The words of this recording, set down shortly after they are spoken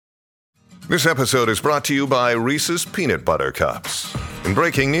This episode is brought to you by Reese's Peanut Butter Cups. In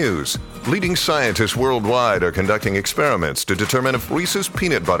breaking news, leading scientists worldwide are conducting experiments to determine if Reese's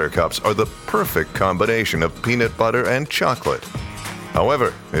Peanut Butter Cups are the perfect combination of peanut butter and chocolate.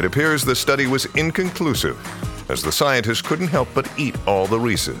 However, it appears the study was inconclusive, as the scientists couldn't help but eat all the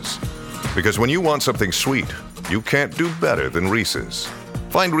Reese's. Because when you want something sweet, you can't do better than Reese's.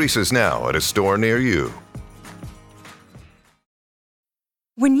 Find Reese's now at a store near you.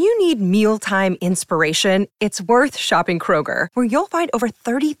 When you need mealtime inspiration, it's worth shopping Kroger, where you'll find over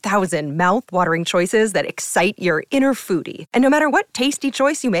 30,000 mouth-watering choices that excite your inner foodie. And no matter what tasty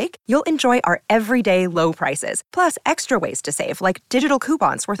choice you make, you'll enjoy our everyday low prices, plus extra ways to save, like digital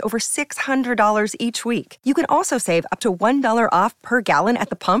coupons worth over $600 each week. You can also save up to $1 off per gallon at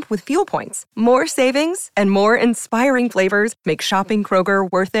the pump with fuel points. More savings and more inspiring flavors make shopping Kroger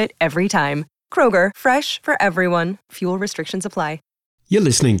worth it every time. Kroger, fresh for everyone. Fuel restrictions apply. You're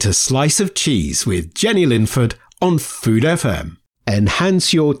listening to Slice of Cheese with Jenny Linford on Food FM.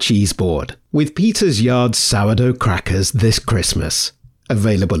 Enhance your cheese board with Peter's Yard sourdough crackers this Christmas.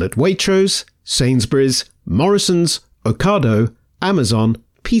 Available at Waitrose, Sainsbury's, Morrison's, Ocado, Amazon,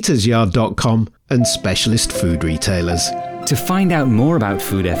 petersyard.com and specialist food retailers. To find out more about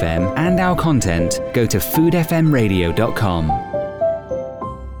Food FM and our content, go to foodfmradio.com.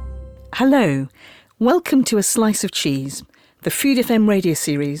 Hello, welcome to A Slice of Cheese, the Food FM radio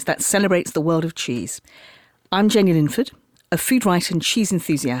series that celebrates the world of cheese. I'm Jenny Linford, a food writer and cheese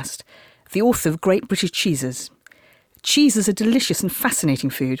enthusiast, the author of Great British Cheeses. Cheese is a delicious and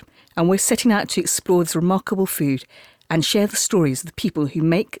fascinating food, and we're setting out to explore this remarkable food and share the stories of the people who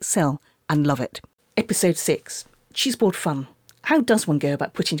make, sell and love it. Episode 6, Cheeseboard Fun. How does one go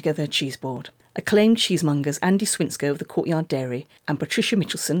about putting together a cheese board? Acclaimed cheesemongers Andy Swinsko of the Courtyard Dairy and Patricia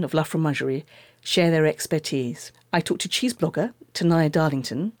Mitchelson of La Fromagerie share their expertise. I talked to cheese blogger Tanaya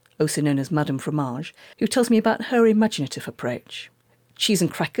Darlington, also known as Madame Fromage, who tells me about her imaginative approach. Cheese and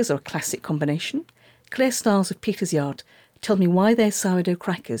crackers are a classic combination. Claire Stiles of Peter's Yard tell me why their sourdough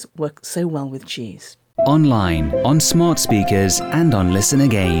crackers work so well with cheese. Online, on smart speakers and on Listen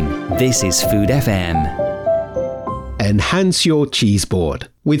Again. This is Food FM. Enhance your cheese board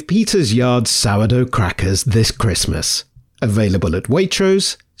with Peter's Yard sourdough crackers this Christmas. Available at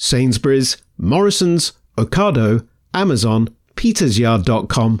Waitrose, Sainsbury's, Morrison's, Ocado, Amazon,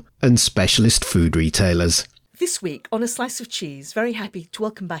 petersyard.com and specialist food retailers. This week on A Slice of Cheese, very happy to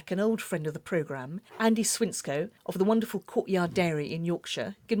welcome back an old friend of the programme, Andy Swinsko of the wonderful Courtyard Dairy in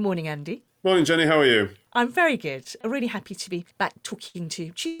Yorkshire. Good morning, Andy. Morning, Jenny. How are you? I'm very good. I'm really happy to be back talking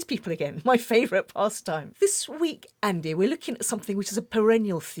to cheese people again, my favourite pastime. This week, Andy, we're looking at something which is a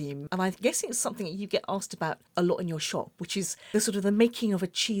perennial theme, and I'm guessing it's something that you get asked about a lot in your shop, which is the sort of the making of a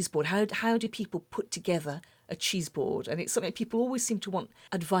cheese board. How do people put together a cheese board? And it's something people always seem to want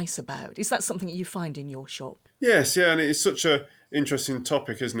advice about. Is that something that you find in your shop? Yes, yeah, and it's such a interesting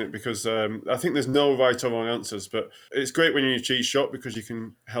topic, isn't it? Because I think there's no right or wrong answers, but it's great when you're in a cheese shop because you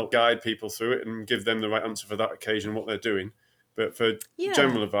can help guide people through it and give them the right answer for that occasion, what they're doing. But for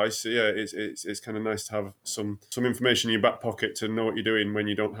general advice, it's kind of nice to have some information in your back pocket to know what you're doing when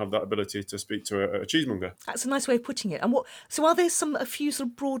you don't have that ability to speak to a cheesemonger. That's a nice way of putting it. And so are there a few sort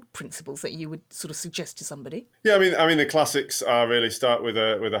of broad principles that you would sort of suggest to somebody? Yeah, I mean the classics are really start with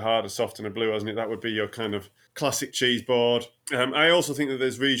a hard, a soft, and a blue, hasn't it? That would be your kind of classic cheese board. I also think that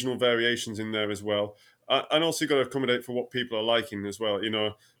there's regional variations in there as well. And also you've got to accommodate for what people are liking as well. You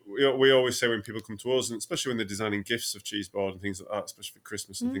know, we always say when people come to us, and especially when they're designing gifts of cheese board and things like that, especially for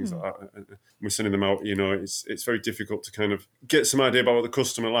Christmas and things like that, and we're sending them out, you know, it's very difficult to kind of get some idea about what the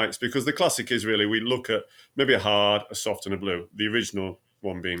customer likes, because the classic is really, we look at maybe a hard, a soft and a blue, the original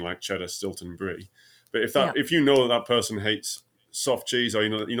one being like cheddar, Stilton and Brie. But if you know that person hates soft cheese, or you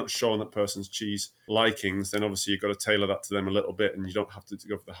know that you're not sure on that person's cheese likings, then obviously you've got to tailor that to them a little bit, and you don't have to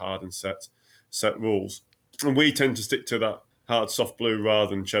go for the hard and set rules. And we tend to stick to that hard, soft blue rather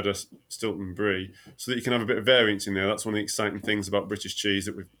than cheddar, Stilton, Brie, so that you can have a bit of variance in there. That's one of the exciting things about British cheese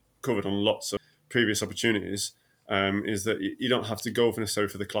that we've covered on lots of previous opportunities, is that you don't have to go necessarily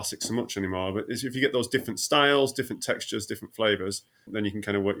for the classics so much anymore. But if you get those different styles, different textures, different flavours, then you can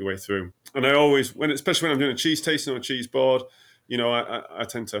kind of work your way through. And I always, especially when I'm doing a cheese tasting or a cheese board, you know, I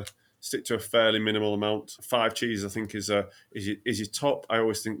tend to stick to a fairly minimal amount. 5 cheeses, I think, is your top. I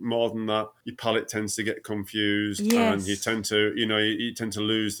always think more than that, your palate tends to get confused, and you tend to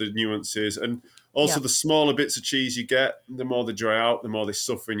lose the nuances. And Also, the smaller bits of cheese you get, the more they dry out, the more they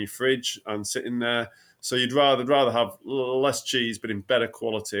suffer in your fridge and sit in there. So you'd rather have less cheese, but in better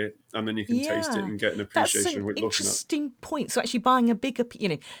quality, and then you can taste it and get an appreciation That's of an what you're looking at. interesting point. So actually buying a bigger,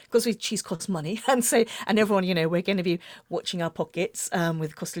 because cheese costs money, and everyone, we're going to be watching our pockets with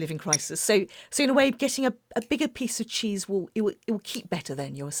the cost of living crisis. So in a way, getting a bigger piece of cheese will keep better.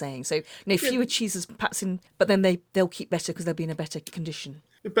 Then you're saying so. Fewer cheeses perhaps but then they'll keep better because they'll be in a better condition.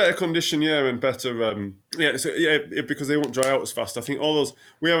 Better condition, and better, because they won't dry out as fast. I think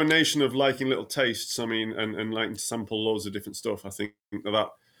we are a nation of liking little tastes, and liking to sample loads of different stuff. I think that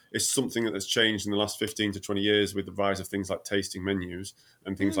is something that has changed in the last 15 to 20 years with the rise of things like tasting menus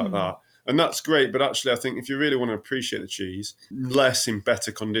and things like that. And that's great, but actually I think if you really want to appreciate the cheese, less in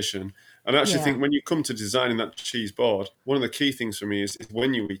better condition. And I actually think when you come to designing that cheese board, one of the key things for me is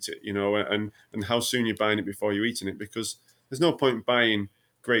when you eat it, and how soon you're buying it before you're eating it, because there's no point buying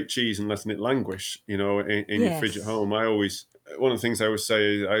great cheese and letting it languish, in your fridge at home. One of the things I always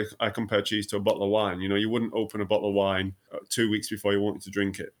say is I compare cheese to a bottle of wine. You wouldn't open a bottle of wine 2 weeks before you wanted to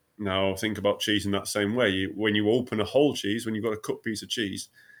drink it. Now think about cheese in that same way. When you open a whole cheese, when you've got a cut piece of cheese,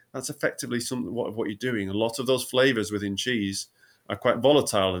 that's effectively something what you're doing. A lot of those flavors within cheese are quite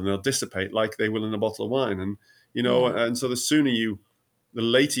volatile and they'll dissipate like they will in a bottle of wine. And and so the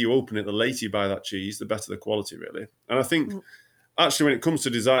later you open it, the later you buy that cheese, the better the quality, really. And I think actually, when it comes to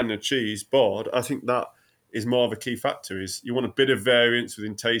designing a cheese board, I think that is more of a key factor. Is you want a bit of variance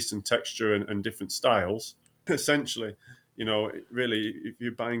within taste and texture and different styles. Essentially, really, if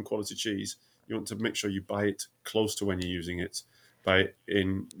you're buying quality cheese, you want to make sure you buy it close to when you're using it, buy it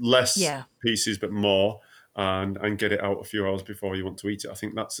in less pieces but more, and get it out a few hours before you want to eat it. I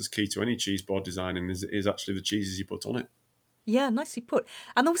think that's as key to any cheese board designing is actually the cheeses you put on it. Yeah, nicely put.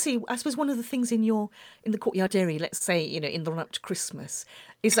 And obviously, I suppose one of the things in the Courtyard Dairy, let's say, in the run up to Christmas,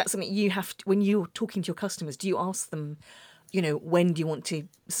 is that something you have to, when you're talking to your customers, do you ask them, when do you want to,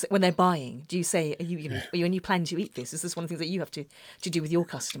 when they're buying, do you say, are you planning to eat this? Is this one of the things that you have to do with your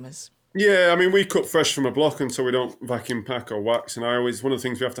customers? Yeah, we cut fresh from a block, and so we don't vacuum pack or wax. And one of the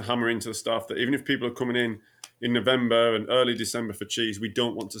things we have to hammer into the staff that even if people are coming in November and early December for cheese, we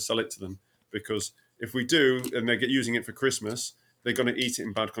don't want to sell it to them, because if we do and they get using it for Christmas, they're going to eat it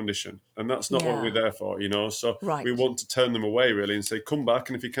in bad condition. And that's not what we're there for, So we want to turn them away, really, and say, come back.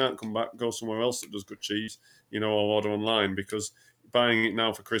 And if you can't come back, go somewhere else that does good cheese, or order online, because buying it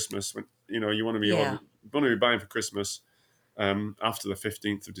now for Christmas, when, you want to be buying for Christmas after the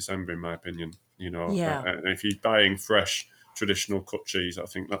 15th of December, in my opinion, and if you're buying fresh, traditional cut cheese, I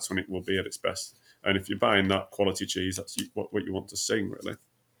think that's when it will be at its best. And if you're buying that quality cheese, that's what you want to sing, really.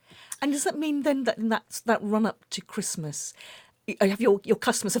 And does that mean then that run up to Christmas, have your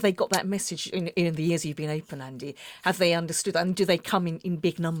customers, have they got that message in the years you've been open, Andy? Have they understood that? And do they come in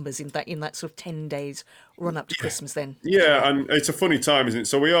big numbers in that sort of 10 days run up to Christmas then? Yeah, and it's a funny time, isn't it?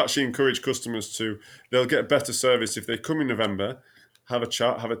 So we actually encourage customers they'll get better service if they come in November, have a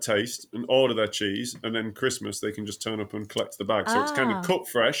chat, have a taste, and order their cheese, and then Christmas they can just turn up and collect the bag. So it's kind of cut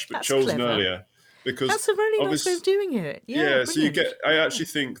fresh, but chosen clever. Earlier. Because that's a really nice way of doing it. Yeah, so I actually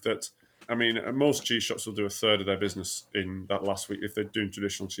think that, most cheese shops will do a third of their business in that last week if they're doing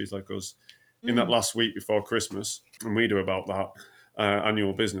traditional cheese like us, in that last week before Christmas, and we do about that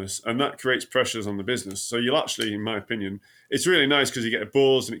annual business, and that creates pressures on the business. So you'll actually, in my opinion, it's really nice because you get a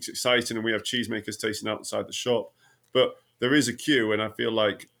buzz and it's exciting, and we have cheesemakers tasting outside the shop, but there is a queue, and I feel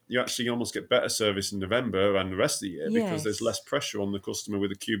like you actually almost get better service in November and the rest of the year because there's less pressure on the customer with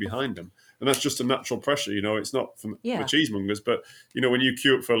a queue behind them. And that's just a natural pressure, it's not from the cheesemongers, but, when you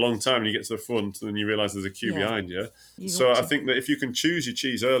queue up for a long time and you get to the front and then you realise there's a queue behind you. So I think that if you can choose your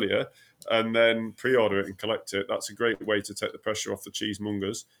cheese earlier and then pre-order it and collect it, that's a great way to take the pressure off the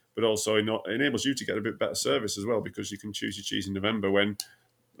cheesemongers, but also enables you to get a bit better service as well, because you can choose your cheese in November when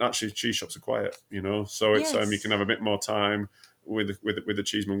actually cheese shops are quiet, so it's you can have a bit more time with the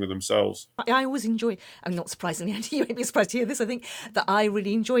cheesemonger themselves. I always enjoy, I'm not surprisingly, Andy, you won't be surprised to hear this, I think that I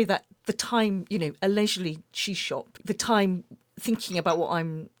really enjoy that, the time, a leisurely cheese shop, the time thinking about what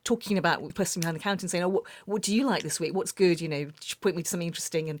I'm talking about with the person behind the counter and saying, oh, what do you like this week? What's good? Point me to something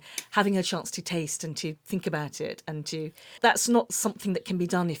interesting, and having a chance to taste and to think about it. And that's not something that can be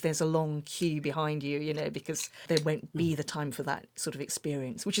done if there's a long queue behind you, because there won't be the time for that sort of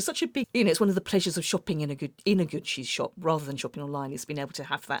experience, which is such a big, it's one of the pleasures of shopping in a good cheese shop rather than shopping online. It's being able to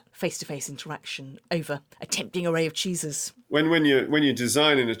have that face-to-face interaction over a tempting array of cheeses. When you're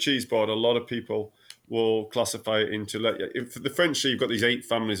designing a cheese board, a lot of people will classify it into, for the French, you've got these 8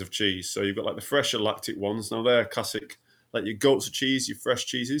 families of cheese. So you've got like the fresher lactic ones. Now they're classic like your goat's cheese, your fresh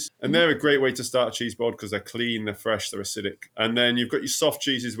cheeses. And they're a great way to start a cheese board because they're clean, they're fresh, they're acidic. And then you've got your soft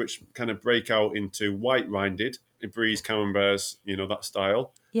cheeses, which kind of break out into white rinded, Bries, Camemberts, that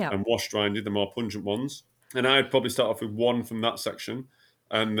style. Yeah. And washed rinded, the more pungent ones. And I'd probably start off with one from that section.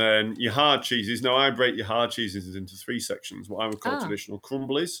 And then your hard cheeses. Now, I break your hard cheeses into 3 sections, what I would call traditional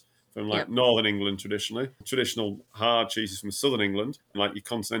crumblies from Northern England traditionally. Traditional hard cheeses from Southern England, like your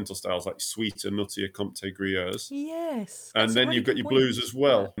continental styles, like sweeter, nuttier Comté Gruyères. Yes. And then you've got your blues as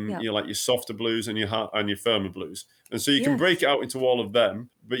well. Yeah. Like your softer blues and your firmer blues. And so you can break it out into all of them,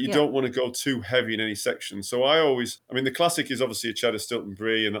 but you don't want to go too heavy in any section. So the classic is obviously a cheddar Stilton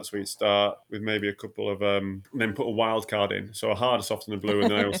Brie, and that's where you start with maybe a couple of, then put a wild card in. So a harder, softer, and a blue.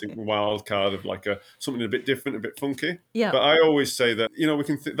 And then I always think a wild card of like something a bit different, a bit funky. Yeah. But I always say that, we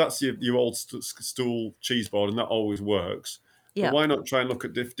can that's your old stool cheese board, and that always works. Yeah. But why not try and look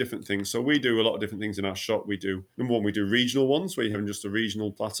at different things? So we do a lot of different things in our shop. We do, number 1, we do regional ones where you're having just a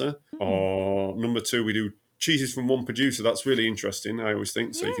regional platter. Or number 2, we do cheeses from one producer. That's really interesting, I always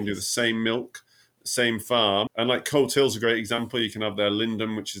think. So you can do the same milk, same farm. And like Coat Hill's a great example. You can have their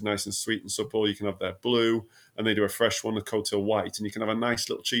Linden, which is nice and sweet and supple. You can have their blue, and they do a fresh one, a Coat Hill white. And you can have a nice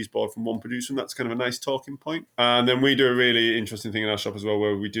little cheese board from one producer, and that's kind of a nice talking point. And then we do a really interesting thing in our shop as well,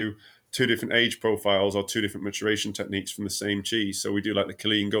 where we do 2 different age profiles or 2 different maturation techniques from the same cheese. So we do like the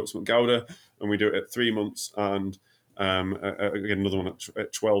Killeen Goat's Milk Gouda, and we do it at 3 months, and again another one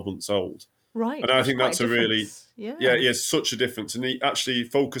at 12 months old. Right. And I think that's a really, such a difference. And actually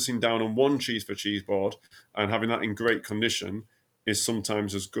focusing down on one cheese for cheese board and having that in great condition is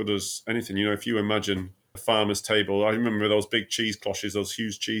sometimes as good as anything. If you imagine a farmer's table, I remember those big cheese cloches, those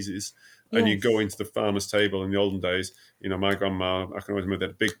huge cheeses, and you go into the farmer's table in the olden days. My grandma, I can always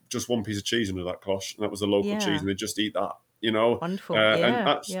remember, they had just one piece of cheese under that cloche, and that was the local cheese, and they just eat that. Wonderful.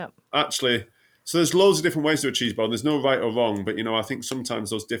 Actually. So there's loads of different ways to do a cheese board. There's no right or wrong, but I think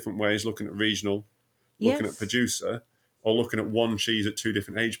sometimes those different ways, looking at regional, looking at producer, or looking at one cheese at 2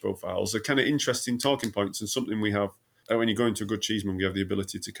 different age profiles, are kind of interesting talking points, and something we have when you go into a good cheeseman, we have the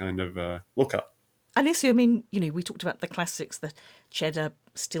ability to kind of look at. And also, we talked about the classics, the cheddar,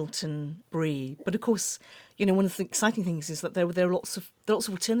 Stilton, Brie, but of course, one of the exciting things is that there are lots of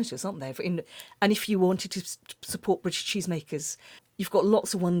alternatives, aren't there? And if you wanted to support British cheesemakers, you've got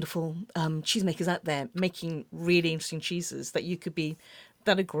lots of wonderful cheesemakers out there making really interesting cheeses that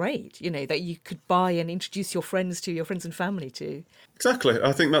are great, that you could buy and introduce your friends and family to. Exactly.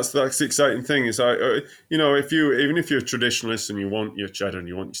 I think that's the exciting thing is, if you're a traditionalist and you want your cheddar and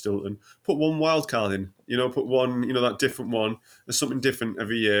you want your Stilton, put one wild card in, put one, that different one. There's something different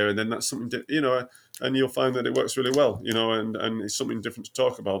every year, and then that's something, and you'll find that it works really well, and it's something different to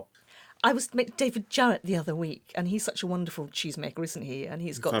talk about. I was met David Jarrett the other week, and he's such a wonderful cheesemaker, isn't he? And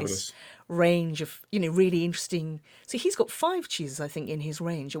he's got this range of, really interesting. So he's got 5 cheeses, I think, in his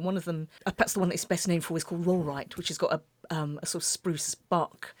range, and one of them, perhaps the one that's best known for, is called Rollright, which has got a sort of spruce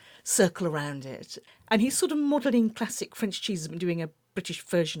bark circle around it. And he's sort of modelling classic French cheeses and doing a British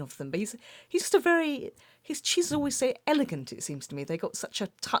version of them. But he's just his cheeses are always so elegant, it seems to me. They got such a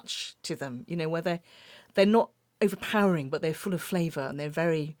touch to them, where they're not overpowering, but they're full of flavour, and they're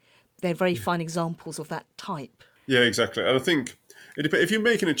very fine examples of that type. Yeah, exactly. And I think if you're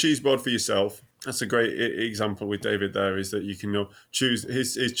making a cheese board for yourself, that's a great example with David there, is that you can choose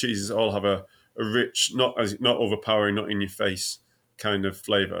his cheeses all have a rich, not overpowering, not in your face kind of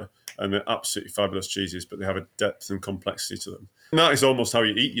flavour. And they're absolutely fabulous cheeses, but they have a depth and complexity to them. And that is almost how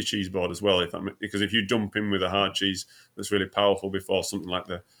you eat your cheese board as well, because if you dump in with a hard cheese that's really powerful before something like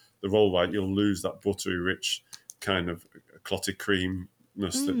the Rollright, you'll lose that buttery, rich kind of clotted cream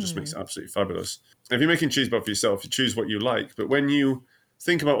that just makes it absolutely fabulous. If you're making cheese board for yourself, you choose what you like. But when you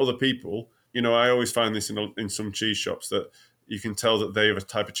think about other people, I always find this in some cheese shops that you can tell that they have a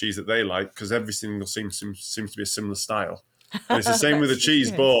type of cheese that they like because every single seems to be a similar style. And it's the same with a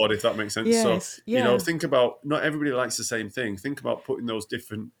cheese board, if that makes sense. Yes, so, think about, not everybody likes the same thing. Think about putting those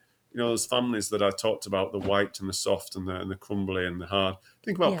different, those families that I talked about, the white and the soft and the crumbly and the hard.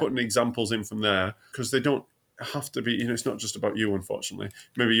 Think about putting examples in from there, because they don't have to be, it's not just about you, unfortunately.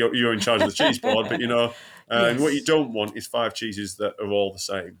 Maybe you're in charge of the cheese board, but and what you don't want is 5 cheeses that are all the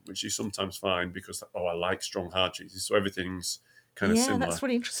same, which you sometimes find because I like strong hard cheeses, so everything's kind of Yeah, similar. that's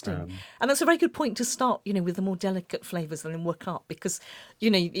really interesting. And that's a very good point to start, with the more delicate flavours and then work up, because,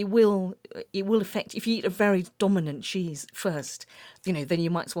 it will affect, if you eat a very dominant cheese first, then you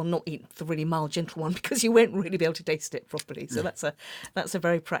might as well not eat the really mild, gentle one because you won't really be able to taste it properly. So that's a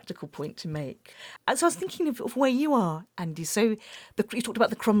very practical point to make. And so I was thinking of where you are, Andy. So you talked about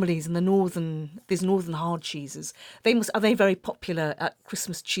the crumblies and these northern hard cheeses. Are they very popular at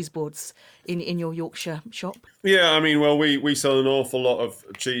Christmas cheese boards in your Yorkshire shop? Yeah, I mean, well, we sell an awful lot of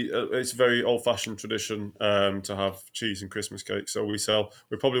cheese. It's a very old-fashioned tradition to have cheese and Christmas cake. So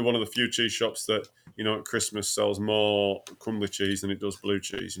we're probably one of the few cheese shops that, at Christmas sells more crumbly cheese than it does blue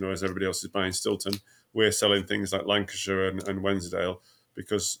cheese, as everybody else is buying Stilton. We're selling things like Lancashire and Wensleydale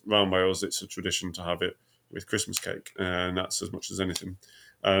because round by us, it's a tradition to have it with Christmas cake, and that's as much as anything.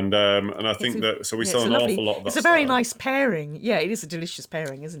 And I think we sell an awful lot of that. It's a very nice pairing. Yeah, it is a delicious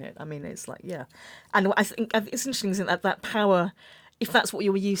pairing, isn't it? I mean, it's like, yeah. And I think it's interesting, isn't it, that power, if that's what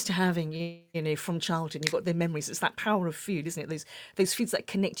you were used to having, from childhood, you've got the memories. It's that power of food, isn't it? Those foods that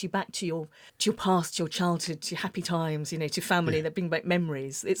connect you back to your past, your childhood, to happy times, to family, that bring back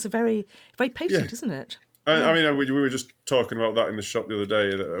memories. It's a very, very potent, isn't it? I mean, we were just talking about that in the shop the other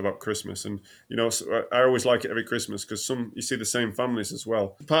day about Christmas, and I always like it every Christmas because you see the same families as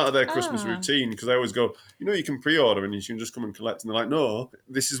well. Part of their Christmas routine, because I always go, you can pre-order and you can just come and collect, and they're like, no,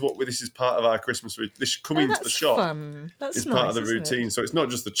 this is part of our Christmas routine. This should come into the shop. That's it's nice, part of the routine. So it's not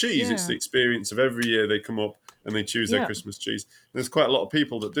just the cheese; it's the experience of every year they come up and they choose their Christmas cheese. And there's quite a lot of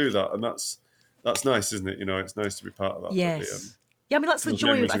people that do that, and that's nice, isn't it? It's nice to be part of that. Yes. Yeah, I mean, that's the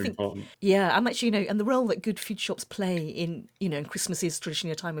joy of, I think. Important. Yeah, I'm actually, and the role that good food shops play in, and Christmas is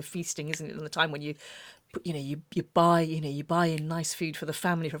traditionally a time of feasting, isn't it? And the time when you buy in nice food for the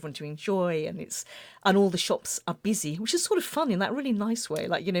family, for everyone to enjoy, and all the shops are busy, which is sort of fun in that really nice way.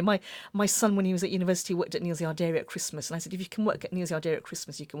 Like, my son, when he was at university, worked at Neal's Yard Dairy at Christmas, and I said, if you can work at Neal's Yard Dairy at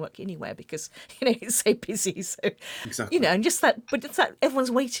Christmas, you can work anywhere because, it's so busy. So, exactly. And just that, but it's that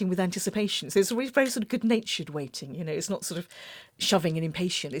everyone's waiting with anticipation. So it's a very sort of good-natured waiting, it's not sort of shoving and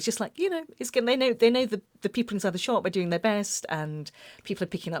impatient. It's just like, it's good. They know the people inside the shop are doing their best, and people are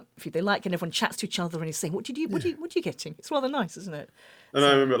picking up food they like, and everyone chats to each other and is saying, what are you getting? It's rather nice, isn't it? And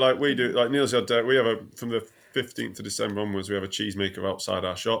I remember, we do, Neal's Yard Dairy, we have from the 15th of December onwards, we have a cheesemaker outside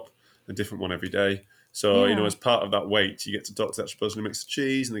our shop, a different one every day. So, as part of that wait, you get to talk to that person who makes the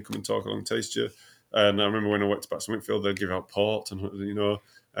cheese, and they come and talk along, taste you. And I remember when I worked at Baxter Whitfield, they'd give out port and,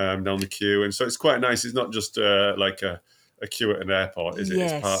 down the queue. And so it's quite nice. It's not just like a queue at an airport, is it?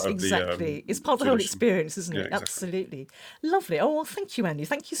 Yes, it's part of exactly. It's part of the whole experience, isn't it? Yeah, exactly. Absolutely. Lovely. Oh, well, thank you, Andy.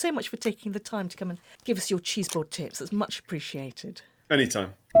 Thank you so much for taking the time to come and give us your cheese board tips. That's much appreciated.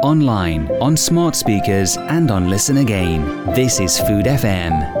 Anytime. Online, on smart speakers, and on Listen Again. This is Food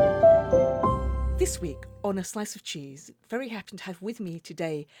FM. This week on A Slice of Cheese, very happy to have with me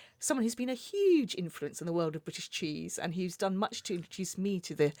today someone who's been a huge influence in the world of British cheese and who's done much to introduce me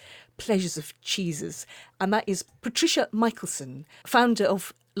to the pleasures of cheeses. And that is Patricia Michelson, founder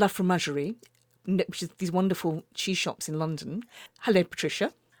of La Fromagerie, which is these wonderful cheese shops in London. Hello,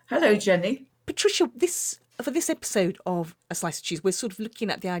 Patricia. Hello, Jenny. Patricia, for this episode of A Slice of Cheese, we're sort of looking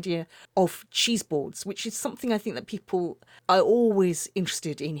at the idea of cheese boards, which is something I think that people are always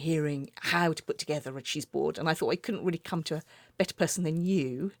interested in hearing how to put together a cheese board. And I thought I couldn't really come to a better person than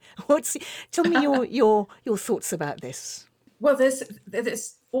you. Tell me your thoughts about this. Well,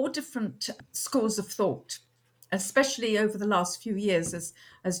 there's all different schools of thought, especially over the last few years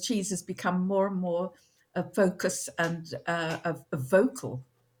as cheese has become more and more a focus and a vocal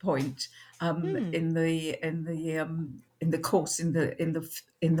point in the course of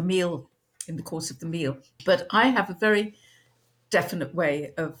the meal. But I have a very definite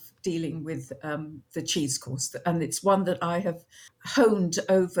way of dealing with the cheese course, and it's one that I have honed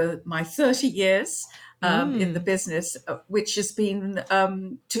over my 30 years in the business, which has been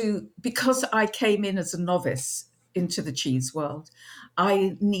because I came in as a novice into the cheese world.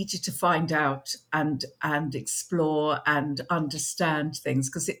 I needed to find out and explore and understand things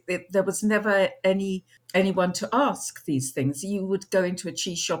because there was never anyone to ask these things. You would go into a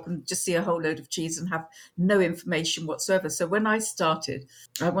cheese shop and just see a whole load of cheese and have no information whatsoever. So when I started,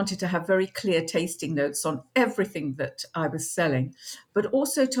 I wanted to have very clear tasting notes on everything that I was selling, but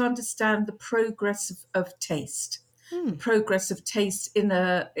also to understand the progress of taste. Progress of taste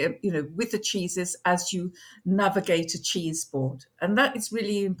with the cheeses as you navigate a cheese board. And that is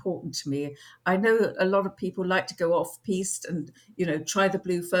really important to me. I know a lot of people like to go off piste and, try the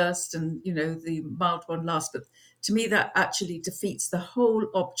blue first and, the mild one last. But to me, that actually defeats the whole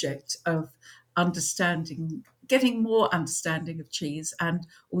object of getting more understanding of cheese and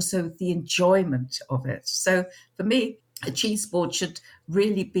also the enjoyment of it. So for me, A cheese board should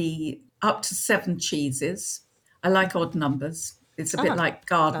really be up to 7 cheeses. I like odd numbers. It's a bit like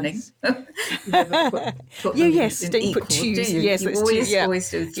gardening. Nice. You never put Yeah, them yes, in don't you put equal, do twos? you? Yes, You it's always two, yeah. always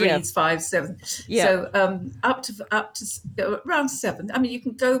do Yeah. 3s, 5s, 7. Yeah. So up to around 7. I mean, you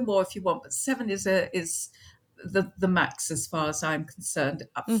can go more if you want, but 7 is the max as far as I'm concerned.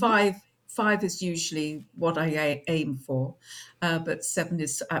 5 is usually what I aim for, but 7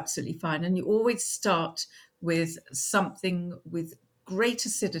 is absolutely fine. And you always start with something with great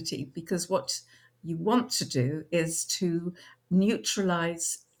acidity, because what you want to do is to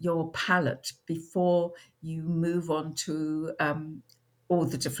neutralize your palate before you move on to all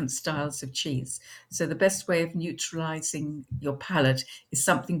the different styles of cheese. So the best way of neutralizing your palate is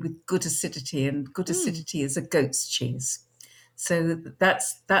something with good acidity, and good acidity is a goat's cheese. So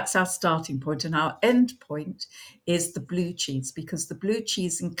that's our starting point, and our end point is the blue cheese, because the blue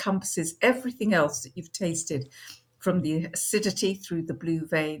cheese encompasses everything else that you've tasted, from the acidity through the blue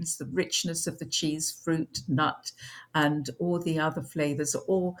veins, the richness of the cheese, fruit, nut, and all the other flavors are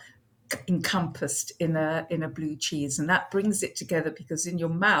all encompassed in a blue cheese. And that brings it together, because in your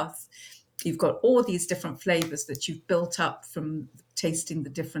mouth you've got all these different flavors that you've built up from tasting the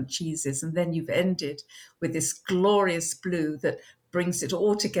different cheeses, and then you've ended with this glorious blue that brings it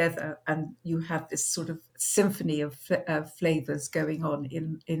all together, and you have this sort of symphony of flavors going on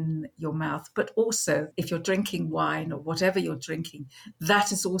in your mouth. But also, if you're drinking wine or whatever you're drinking, that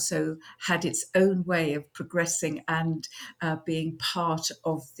has also had its own way of progressing and being part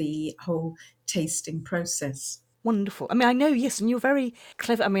of the whole tasting process. Wonderful. I mean, I know, yes, and you're very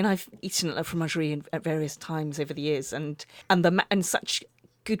clever. I mean, I've eaten at La Fromagerie at various times over the years, and such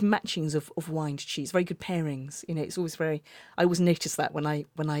good matchings of wine to cheese, very good pairings. You know, it's always very. I always notice that when I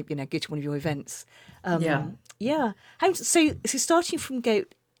go to one of your events. Yeah. So starting from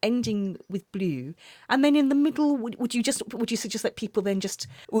goat, ending with blue, and then in the middle, would you suggest that people then just,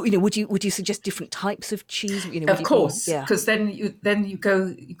 would you suggest different types of cheese? Of course, because then you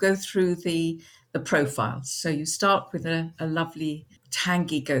go through the profiles. So you start with a lovely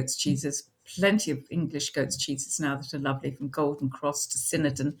tangy goat's cheese. There's plenty of English goat's cheeses now that are lovely, from Golden Cross to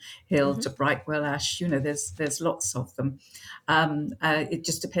Cinnaden Hill to Brightwell Ash. There's lots of them. It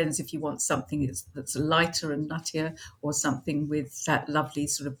just depends if you want something that's lighter and nuttier, or something with that lovely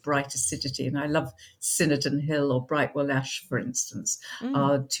sort of bright acidity. And I love Cinnaden Hill or Brightwell Ash, for instance,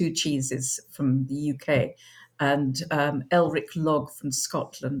 are 2 cheeses from the UK. And Elric Log from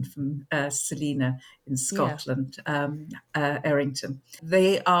Scotland, from Selena in Scotland, Errington.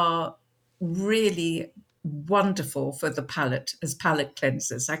 They are really wonderful for the palate, as palate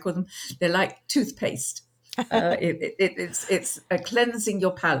cleansers. I call them, they're like toothpaste. It's a cleansing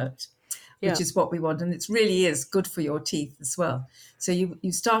your palate, which is what we want. And it really is good for your teeth as well. So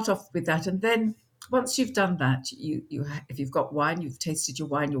you start off with that, and then once you've done that, if you've got wine, you've tasted your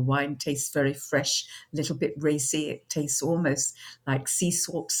wine tastes very fresh, a little bit racy. It tastes almost like sea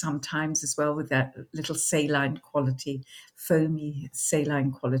salt sometimes as well, with that little saline quality, foamy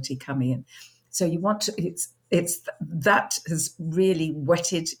saline quality coming in. So you want to, it's that has really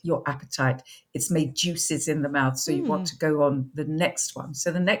whetted your appetite. It's made juices in the mouth. So you want to go on the next one. So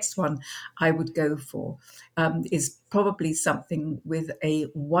the next one I would go for is probably something with a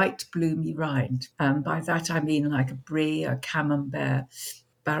white bloomy rind. By that I mean like a brie, a camembert,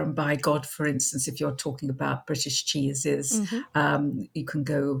 Baron by God, for instance. If you're talking about British cheeses, you can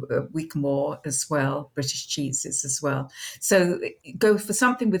go Wigmore as well, British cheeses as well. So go for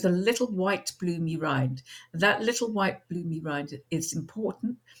something with a little white bloomy rind. That little white bloomy rind is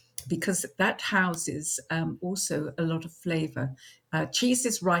important, because that houses also a lot of flavour.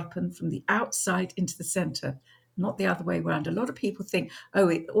 Cheeses ripen from the outside into the centre, not the other way around. A lot of people think,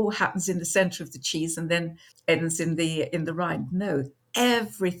 it all happens in the centre of the cheese and then ends in the rind. No,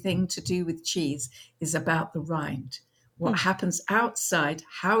 everything to do with cheese is about the rind. What happens outside,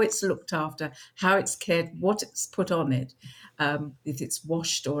 how it's looked after, how it's cared, what it's put on it, if it's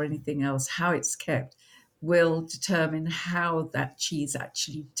washed or anything else, how it's kept, will determine how that cheese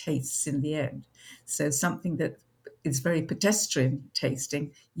actually tastes in the end. So something that is very pedestrian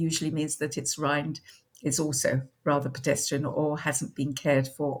tasting usually means that its rind is also rather pedestrian, or hasn't been cared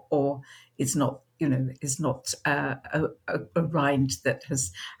for, or is not a rind that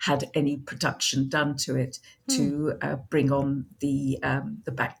has had any production done to it to bring on the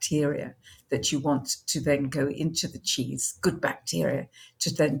bacteria that you want to then go into the cheese, good bacteria,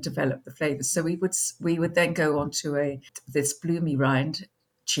 to then develop the flavors. So we would then go on to this bloomy rind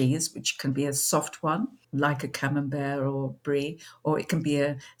cheese, which can be a soft one like a camembert or brie, or it can be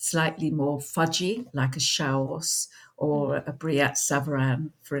a slightly more fudgy like a Chaos or a Brie at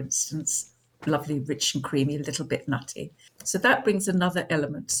Savarin, for instance. lovely, rich and creamy, a little bit nutty. So that brings another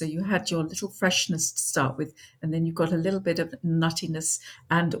element. So you had your little freshness to start with, and then you've got a little bit of nuttiness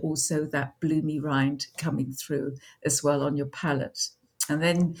and also that bloomy rind coming through as well on your palate. And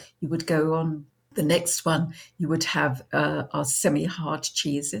then you would go on. The next one you would have our semi-hard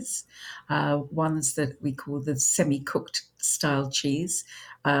cheeses, ones that we call the semi-cooked style cheese,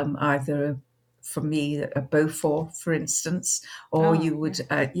 either for me, a Beaufort, for instance, or you would,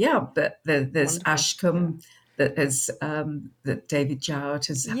 but there's Wonderful. Ashcombe that David Jowett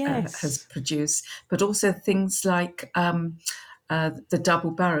has produced, but also things like the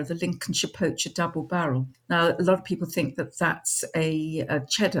double barrel, the Lincolnshire Poacher double barrel. Now, a lot of people think that that's a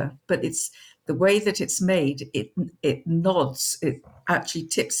cheddar, but it's the way that it's made. It nods. It actually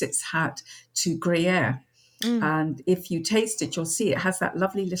tips its hat to Gruyere. And if you taste it, you'll see it has that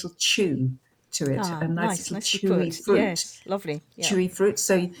lovely little chew to it, a nice little chewy fruit. Yes, lovely. Yeah. Chewy fruit.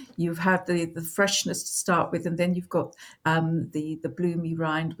 So you've had the freshness to start with, and then you've got the bloomy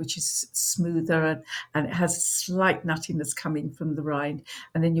rind, which is smoother and it has a slight nuttiness coming from the rind.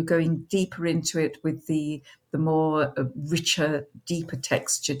 And then you're going deeper into it with the more richer, deeper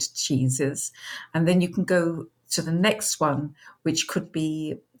textured cheeses. And then you can go to the next one, which could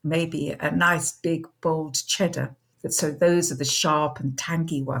be maybe a nice big bold cheddar. So those are the sharp and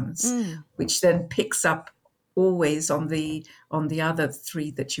tangy ones, which then picks up always on the other three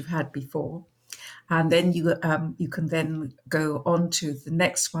that you've had before. And then you can then go on to the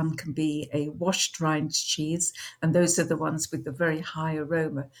next one, can be a washed rind cheese. And those are the ones with the very high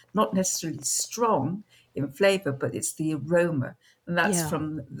aroma, not necessarily strong in flavour, but it's the aroma. And that's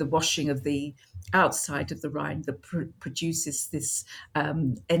from the washing of the outside of the rind that produces this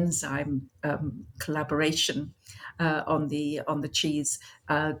enzyme collaboration on the cheese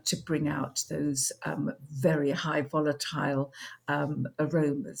to bring out those very high volatile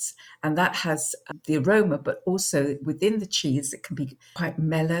aromas. And that has the aroma, but also within the cheese, it can be quite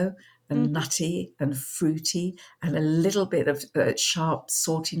mellow and nutty and fruity and a little bit of sharp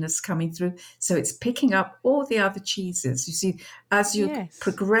saltiness coming through. So it's picking up all the other cheeses, you see, as you're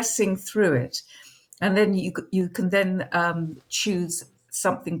progressing through it. And then you can then choose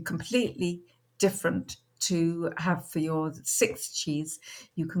something completely different to have for your sixth cheese.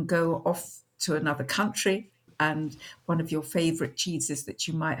 You can go off to another country, and one of your favorite cheeses that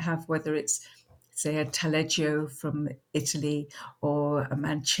you might have, whether it's, say, a Taleggio from Italy or a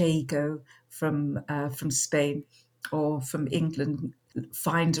Manchego from Spain or from England,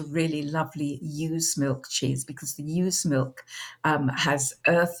 find a really lovely ewe's milk cheese, because the ewe's milk has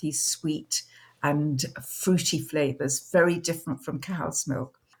earthy, sweet and fruity flavours, very different from cow's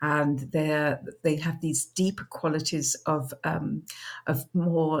milk. And they have these deeper qualities of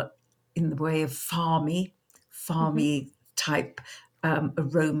more in the way of farmy type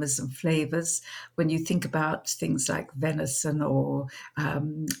aromas and flavours. When you think about things like venison or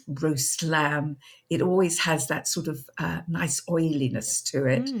roast lamb, it always has that sort of nice oiliness to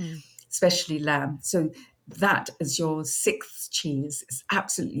it, especially lamb. So that as your sixth cheese is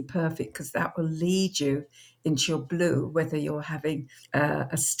absolutely perfect, because that will lead you into your blue, whether you're having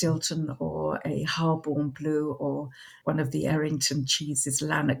a Stilton or a Harborne blue or one of the Errington cheeses,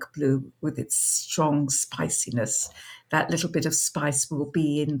 Lanark blue, with its strong spiciness. That little bit of spice will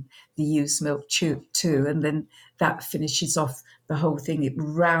be in the ewe's milk too, and then that finishes off the whole thing. It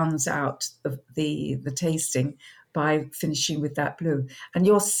rounds out the tasting by finishing with that blue. And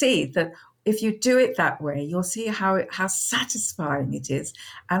you'll see that if you do it that way, you'll see how satisfying it is,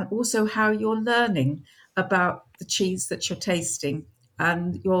 and also how you're learning about the cheese that you're tasting,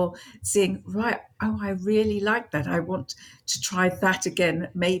 and you're seeing, right, oh, I really like that. I want to try that again,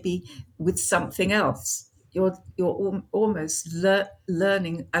 maybe with something else. You're almost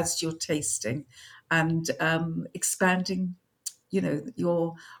learning as you're tasting, and expanding,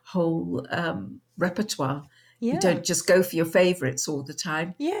 your whole repertoire. Yeah. You don't just go for your favourites all the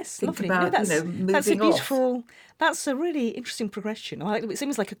time. Yes, Think lovely. about, That's moving a beautiful. off. That's a really interesting progression. It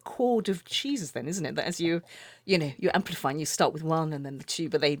seems like a chord of cheeses, then, isn't it? That as you're amplifying, you start with one and then the two,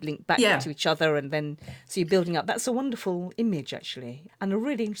 but they link back to each other, and then so you're building up. That's a wonderful image, actually, and a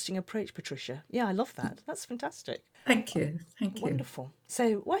really interesting approach, Patricia. Yeah, I love that. That's fantastic. Thank you. Wonderful.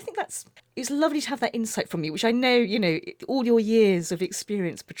 So, I think it's lovely to have that insight from you, which I know, all your years of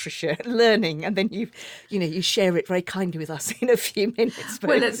experience, Patricia, learning, and then you share it very kindly with us in a few minutes.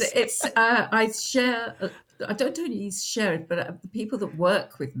 Well, it's I share. I don't only share it, but the people that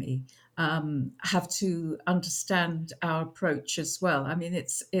work with me have to understand our approach as well. I mean,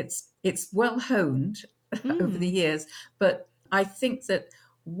 it's well honed over the years, but I think that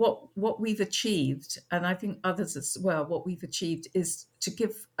what we've achieved, and I think others as well, what we've achieved is to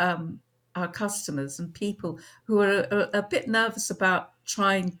give our customers and people who are a bit nervous about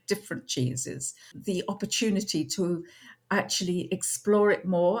trying different cheeses the opportunity to actually explore it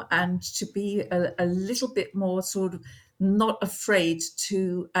more and to be a little bit more sort of not afraid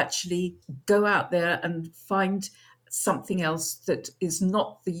to actually go out there and find something else that is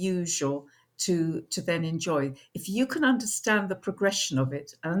not the usual to then enjoy. If you can understand the progression of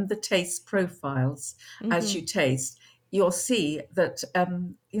it and the taste profiles as you taste, you'll see that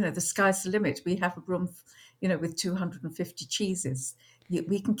the sky's the limit. We have a room, with 250 cheeses.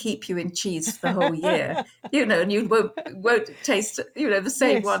 We can keep you in cheese the whole year, and you won't taste, the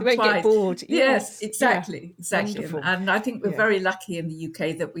same one you won't twice. get bored. Yes, exactly. Wonderful. And I think we're very lucky in the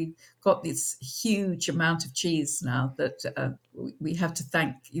UK that we've got this huge amount of cheese now that we have to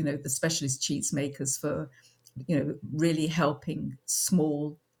thank, the specialist cheesemakers for, really helping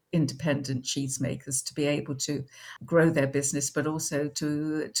small independent cheesemakers to be able to grow their business, but also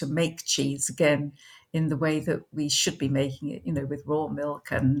to make cheese again in the way that we should be making it, with raw milk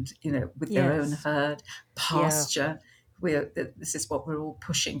and, with their own herd, pasture. This is what we're all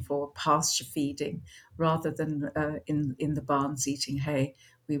pushing for, pasture feeding, rather than in the barns eating hay.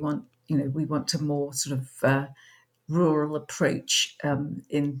 We want a more sort of rural approach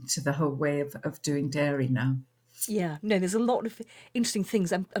into the whole way of doing dairy now. Yeah, no, there's a lot of interesting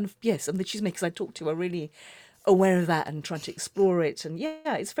things. And yes, and the cheesemakers I talk to are really aware of that and trying to explore it. And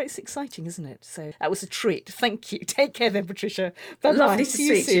yeah, it's very exciting, isn't it? So that was a treat. Thank you. Take care then, Patricia. Bye-bye. Lovely to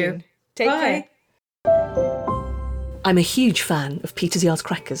speak to you. Take Bye. care. I'm a huge fan of Peter's Yard's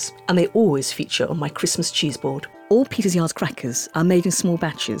crackers, and they always feature on my Christmas cheese board. All Peter's Yard's crackers are made in small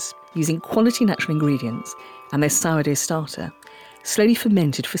batches using quality natural ingredients and their sourdough starter, slowly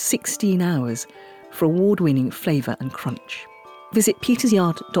fermented for 16 hours for award-winning flavour and crunch. Visit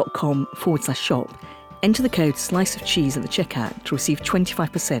petersyard.com/shop. Enter the code SLICEOFCHEESE at the checkout to receive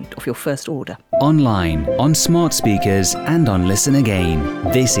 25% off your first order. Online, on smart speakers and on Listen Again.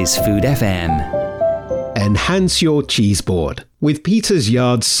 This is Food FM. Enhance your cheese board with Peter's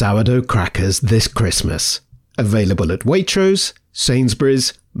Yard sourdough crackers this Christmas. Available at Waitrose,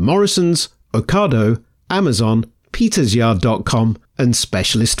 Sainsbury's, Morrison's, Ocado, Amazon, petersyard.com and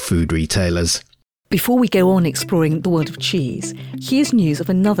specialist food retailers. Before we go on exploring the world of cheese, here's news of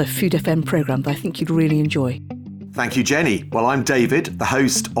another Food FM programme that I think you'd really enjoy. Thank you, Jenny. Well, I'm David, the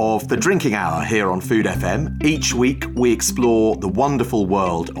host of The Drinking Hour here on Food FM. Each week, we explore the wonderful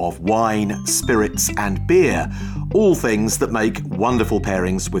world of wine, spirits and beer, all things that make wonderful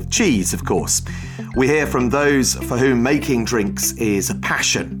pairings with cheese, of course. We hear from those for whom making drinks is a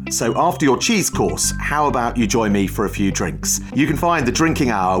passion. So after your cheese course, how about you join me for a few drinks? You can find The Drinking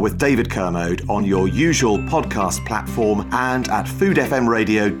Hour with David Kermode on your usual podcast platform and at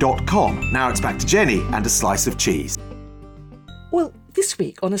foodfmradio.com. Now it's back to Jenny and a slice of cheese. Well, this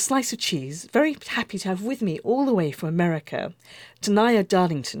week on A Slice of Cheese, very happy to have with me all the way from America, Tanaya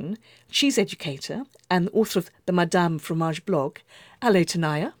Darlington, cheese educator and author of the Madame Fromage blog. Hello,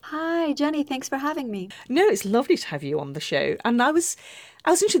 Tanaya. Hi, Jenny. Thanks for having me. No, it's lovely to have you on the show. And I was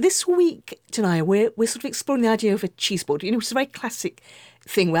interested this week, Tanaya, we're sort of exploring the idea of a cheese board, which is a very classic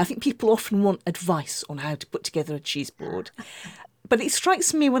thing where I think people often want advice on how to put together a cheese board. But it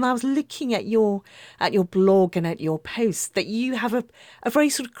strikes me when I was looking at your blog and at your posts that you have a very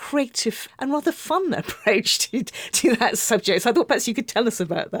sort of creative and rather fun approach to that subject. So I thought perhaps you could tell us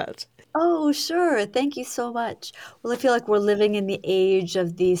about that. Oh, sure. Thank you so much. Well, I feel like we're living in the age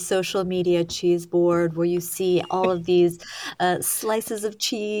of the social media cheese board where you see all of these slices of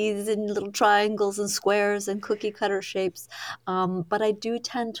cheese in little triangles and squares and cookie cutter shapes. But I do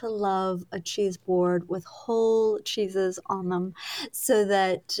tend to love a cheese board with whole cheeses on them so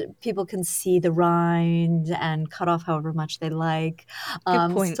that people can see the rind and cut off however much they like.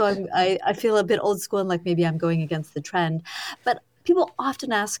 Good point. So I feel a bit old school and like maybe I'm going against the trend. But people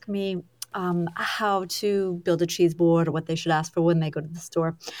often ask me how to build a cheese board or what they should ask for when they go to the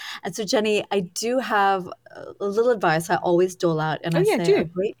store. And so, Jenny, I do have a little advice I always dole out. And I say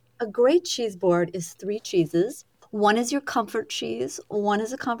a great cheese board is 3 cheeses. One is your comfort cheese, one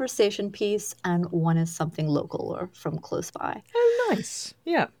is a conversation piece, and one is something local or from close by. Oh, nice.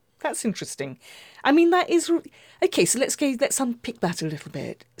 Yeah, that's interesting. I mean, that is... Okay, so let's unpick that a little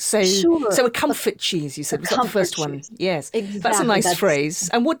bit. So, Sure. So a comfort cheese, you said, was that the first one? Cheese. Yes. Exactly. That's a nice phrase.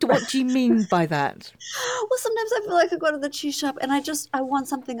 And what do you mean by that? Well, sometimes I feel like I go to the cheese shop and I want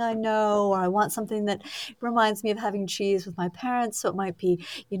something I know, or I want something that reminds me of having cheese with my parents. So it might be,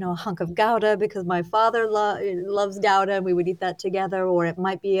 a hunk of Gouda because my father loves Gouda and we would eat that together. Or it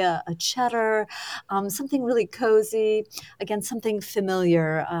might be a cheddar, something really cozy. Again, something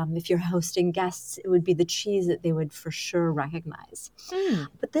familiar if you're hosting guests it would be the cheese that they would for sure recognize.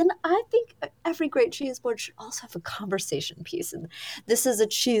 But then I think every great cheese board should also have a conversation piece. And this is a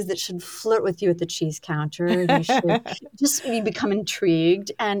cheese that should flirt with you at the cheese counter. And you should just become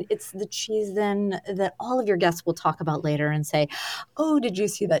intrigued. And it's the cheese then that all of your guests will talk about later and say, oh, did you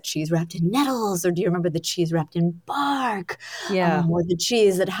see that cheese wrapped in nettles? Or do you remember the cheese wrapped in bark? Or the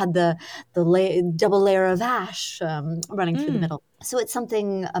cheese that had the double layer of ash running through the middle. So it's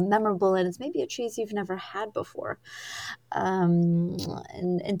something memorable, and it's maybe a cheese you've never had before.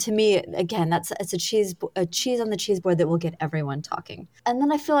 And to me, again, it's a cheese on the cheese board that will get everyone talking. And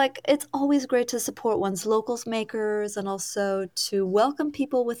then I feel like it's always great to support one's local makers and also to welcome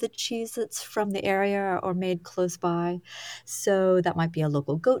people with a cheese that's from the area or made close by. So that might be a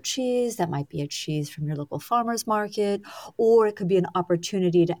local goat cheese, that might be a cheese from your local farmer's market, or it could be an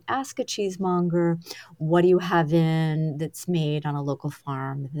opportunity to ask a cheesemonger, what do you have in that's made on a local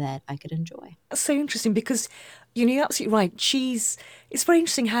farm that I could enjoy? That's so interesting because, you're absolutely right. Cheese, it's very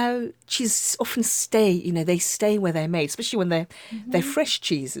interesting how cheese often stay, they stay where they're made, especially when they're fresh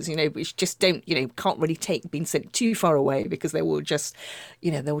cheeses, which just don't, can't really take being sent too far away because they will just,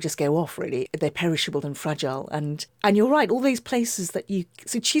 they will just go off really. They're perishable and fragile. And you're right, all these places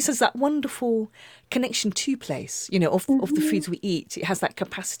so cheese has that wonderful connection to place, of the foods we eat. It has that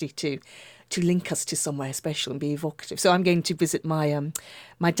capacity to link us to somewhere special and be evocative. So I'm going to visit my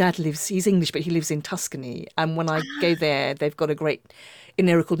dad he's English, but he lives in Tuscany. And when I go there, they've got a great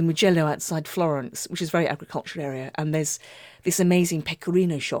area called Mugello outside Florence, which is a very agricultural area. And there's this amazing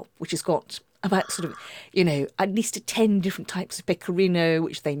pecorino shop, which has got about sort of, at least 10 different types of pecorino,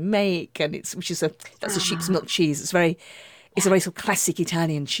 which they make. And that's a sheep's milk cheese. It's a very sort of classic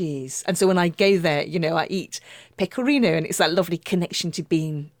Italian cheese. And so when I go there, I eat pecorino, and it's that lovely connection to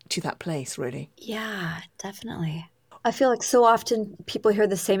being to that place, really. Yeah, definitely. I feel like so often people hear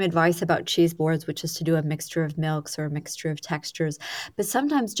the same advice about cheese boards, which is to do a mixture of milks or a mixture of textures. But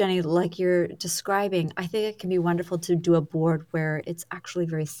sometimes, Jenny, like you're describing, I think it can be wonderful to do a board where it's actually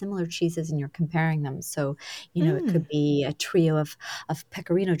very similar cheeses and you're comparing them. So, it could be a trio of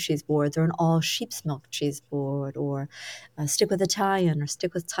pecorino cheese boards, or an all sheep's milk cheese board, or stick with Italian or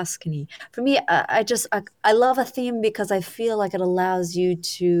stick with Tuscany. For me, I love a theme because I feel like it allows you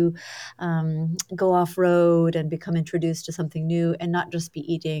to go off-road and become introduced to something new and not just be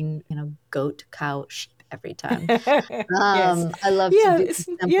eating, goat, cow, sheep every time. I love to do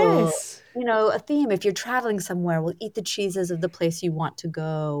simple, a theme. If you're traveling somewhere, we'll eat the cheeses of the place you want to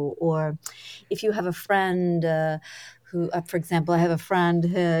go. Or if you have a friend who, for example, I have a friend,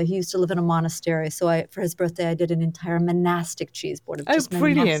 he used to live in a monastery. So for his birthday, I did an entire monastic cheese board of just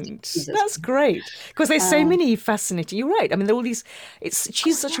brilliant. That's great. Because there's so many fascinating, you're right. I mean, there are all these,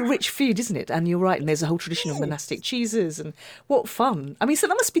 cheese is such a rich food, isn't it? And you're right. And there's a whole tradition of monastic cheeses, and what fun. I mean, so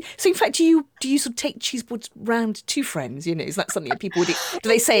that must be, so in fact, do you sort of take cheese boards round to friends? Is that something that people would do? Do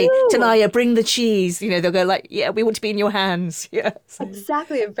they say, Tanaya, bring the cheese? They'll go like, yeah, we want to be in your hands. Yeah. So.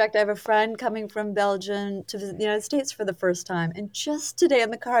 Exactly. In fact, I have a friend coming from Belgium to visit the United States for the first time. And just today in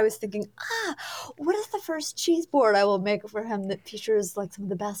the car, I was thinking, what is the first cheese board I will make for him that features like some of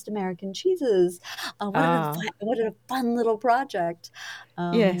the best American cheeses? What a fun little project.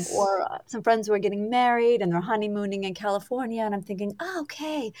 Yes. Or some friends who are getting married and they're honeymooning in California. And I'm thinking,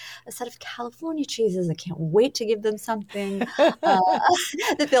 okay, a set of California cheeses. I can't wait to give them something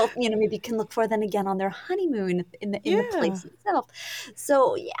that they'll, maybe can look for then again on their honeymoon in the place itself.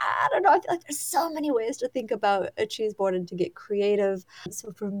 So yeah, I don't know. I feel like there's so many ways to think about a cheese board and to get creative.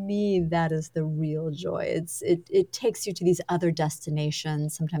 So for me, that is the real joy. It takes you to these other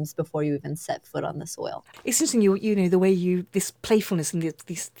destinations sometimes before you even set foot on the soil. It's interesting, the way this playfulness and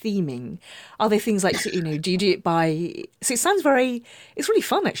this theming. Are there things like, do you do it by? So it sounds it's really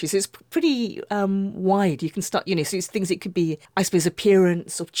fun actually. So it's pretty wide. You can start, so it's things. It could be, I suppose,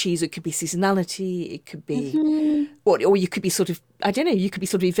 appearance of cheese. It could be seasonality. It could be, or you could be sort of, I don't know. You could be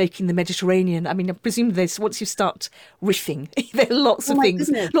sort of evoking the Mediterranean. I mean, I presume once you start riffing, there are lots of things,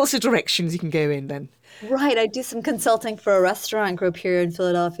 lots of directions you can go in then. Right. I do some consulting for a restaurant group here in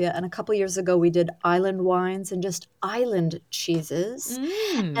Philadelphia. And a couple of years ago, we did island wines and just island cheeses.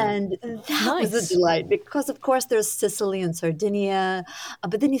 And that was a delight because, of course, there's Sicily and Sardinia.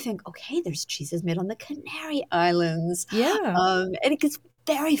 But then you think, okay, there's cheeses made on the Canary Islands. Yeah. And it gets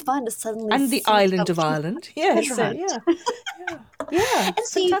very fun to suddenly and the island of Ireland. Yes. Yeah. Yeah. And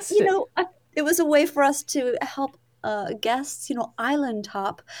see, it was a way for us to help guests, island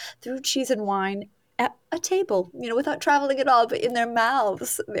hop through cheese and wine at a table, without traveling at all, but in their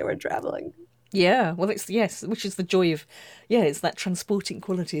mouths they were traveling. Yeah, well, yes, which is the joy of, it's that transporting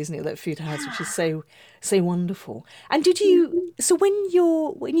quality, isn't it, that food has, which is so wonderful. And so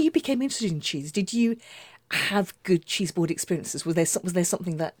when you became interested in cheese, did you have good cheese board experiences? Was there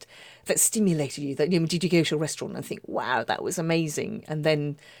something that stimulated you? That did you go to a restaurant and think, wow, that was amazing, and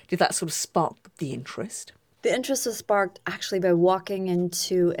then did that sort of spark the interest? The interest was sparked actually by walking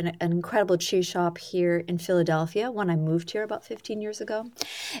into an incredible cheese shop here in Philadelphia when I moved here about 15 years ago.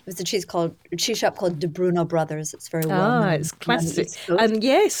 It was a cheese shop called De Bruno Brothers. It's very well known. It's classic. And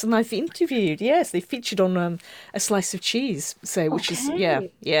yes, and I've interviewed. Yes, they featured on A Slice of Cheese. So which is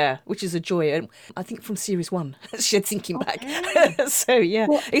which is a joy. And I think from series 1. Thinking back. So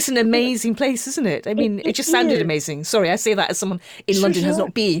it's an amazing place, isn't it? I mean, it just sounded amazing. Sorry, I say that as someone in London has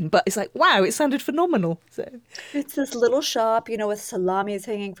not been, but it's like, wow, it sounded phenomenal. So. It's this little shop, with salamis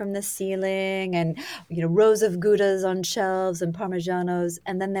hanging from the ceiling and, rows of Goudas on shelves and Parmigianos.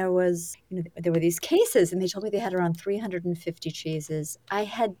 And then there were these cases, and they told me they had around 350 cheeses. I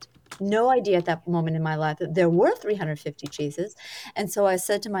had no idea at that moment in my life that there were 350 cheeses. And so I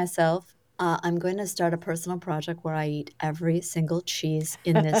said to myself, I'm going to start a personal project where I eat every single cheese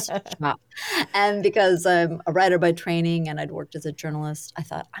in this shop. And because I'm a writer by training and I'd worked as a journalist, I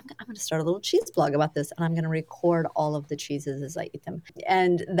thought, I'm going to start a little cheese blog about this, and I'm going to record all of the cheeses as I eat them.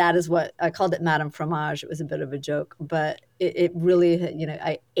 And that is what I called it, Madame Fromage. It was a bit of a joke, but it really,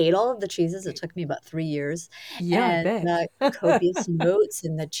 I ate all of the cheeses. It took me about 3 years. Yeah, and copious notes,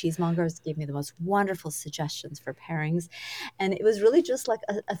 and the cheesemongers gave me the most wonderful suggestions for pairings. And it was really just like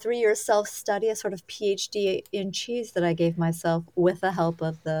a 3-year self-study, a sort of PhD in cheese that I gave myself with the help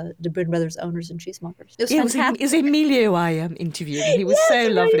of the De Bruno Brothers owners and cheesemongers. It was fantastic. It was Emilio I interviewed. He was so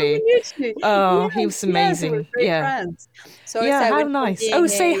lovely. He was amazing. We were great friends. So how nice.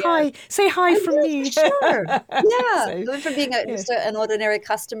 Say hi from me. Sure. Yeah. So, we went from being just an ordinary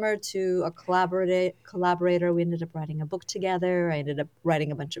customer to a collaborator. We ended up writing a book together. I ended up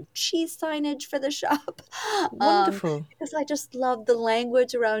writing a bunch of cheese signage for the shop. Wonderful. Because I just loved the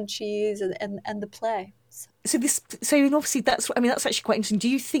language around cheese and the play. So obviously that's actually quite interesting. Do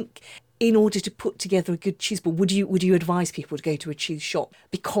you think, in order to put together a good cheese board, would you advise people to go to a cheese shop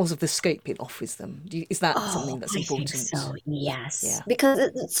because of the scope it offers them? Is that something that's important? I think so, yes. Yeah. Because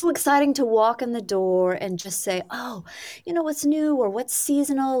it's so exciting to walk in the door and just say, what's new, or what's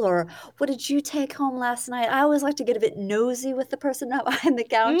seasonal, or what did you take home last night? I always like to get a bit nosy with the person behind the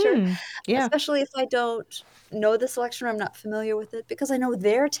counter, especially if I don't know the selection or I'm not familiar with it, because I know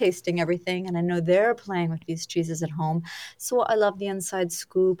they're tasting everything and I know they're playing with these cheeses at home. So I love the inside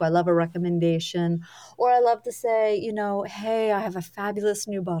scoop. I love a recommendation, or I love to say, hey, I have a fabulous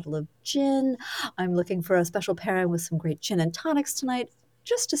new bottle of gin. I'm looking for a special pairing with some great gin and tonics tonight,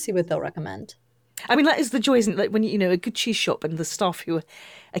 just to see what they'll recommend. I mean, that is the joy, isn't it? Like when a good cheese shop and the staff who are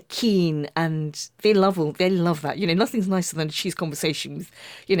keen, and they love that. Nothing's nicer than a cheese conversation with,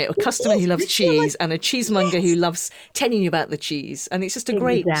 a customer who loves cheese and a cheesemonger who loves telling you about the cheese, and it's just a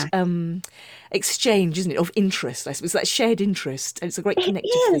great exchange, isn't it, of interest? I suppose that shared interest, and it's a great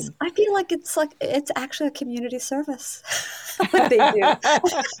connective thing. I feel like it's actually a community service what they do,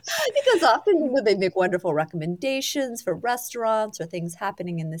 because often they make wonderful recommendations for restaurants or things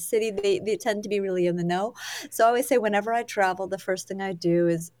happening in the city. They tend to be really in the know. So I always say, whenever I travel, the first thing I do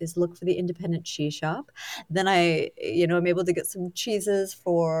is look for the independent cheese shop. Then I'm able to get some cheeses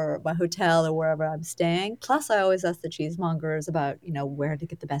for my hotel or wherever I'm staying. Plus, I always ask the cheesemongers about where to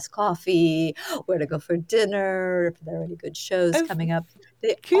get the best coffee, where to go for dinner, if there are any good shows coming up.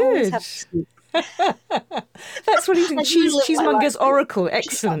 They always have scoop. That's what he's Cheesemonger's Oracle.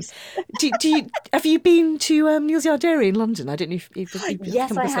 Excellent. Have you been to Neal's Yard Dairy in London? I don't know if you've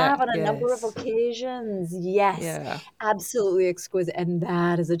Yes, I have on a number of occasions. Yes, absolutely exquisite. And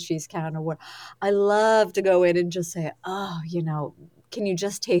that is a cheese counter where I love to go in and just say, can you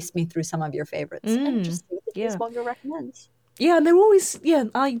just taste me through some of your favorites and just see what the cheesemonger recommends. Yeah, and they're always,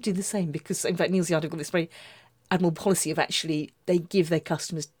 I do the same, because in fact Neal's Yard have got this very admirable policy of actually, they give their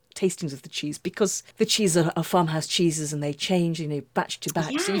customers tastings of the cheese, because the cheese are farmhouse cheeses and they change, batch to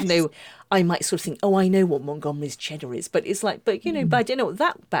batch. Yes. So even though I might sort of think, I know what Montgomery's cheddar is, but it's like, but I don't know what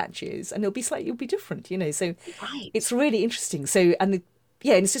that batch is, and it'll be different, So it's really interesting. So, and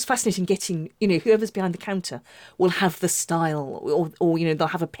it's just fascinating getting, whoever's behind the counter will have the style, or they'll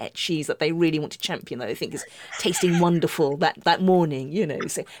have a pet cheese that they really want to champion, that they think is tasting wonderful that morning,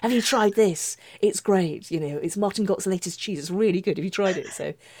 So, have you tried this? It's great, it's Martin Gott's latest cheese. It's really good. Have you tried it?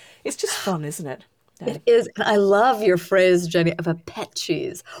 So it's just fun, isn't it? It is. And I love your phrase, Jenny, of a pet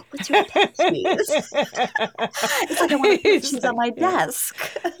cheese. What's your pet cheese? It's like I want a pet cheese on my desk.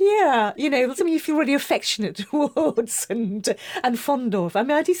 Yeah, something you feel really affectionate towards and fond of. I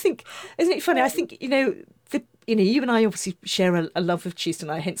mean, I do think, isn't it funny? I think, you and I obviously share a love of cheese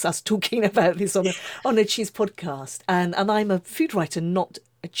tonight, hence us talking about this on a cheese podcast. And I'm a food writer, not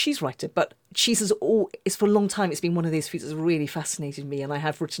a cheese writer, but cheese is for a long time. It's been one of those foods that's really fascinated me, and I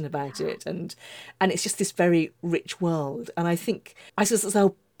have written about it, and it's just this very rich world. And I think, I suppose that's the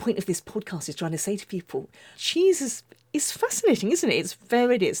whole point of this podcast, is trying to say to people, cheese is fascinating, isn't it? It's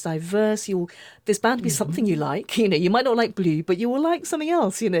varied, it's diverse. There's bound to be something you like. You might not like blue, but you will like something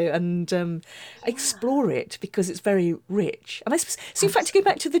else. And explore it, because it's very rich. And I suppose, so in fact, to go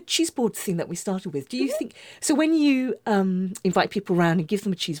back to the cheese board thing that we started with, do you think so? When you invite people around and give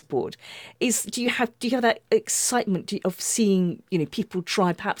them a cheese board, do you have that excitement of seeing people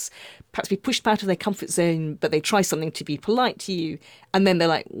try perhaps be pushed out of their comfort zone, but they try something to be polite to you, and then they're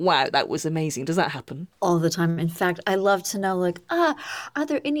like, wow, that was amazing. Does that happen? All the time. In fact, I love to know, are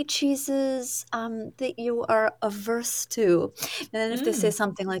there any cheeses that you are averse to? And then if they say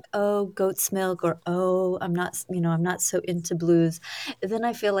something like, oh, goat's milk, or oh, I'm not so into blues, then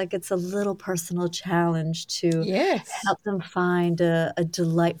I feel like it's a little personal challenge to help them find a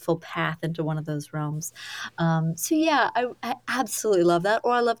delightful path into one of those realms. So yeah, I absolutely love that.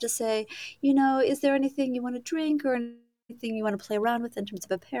 Or I love to say, is there anything you want to drink or anything you want to play around with in terms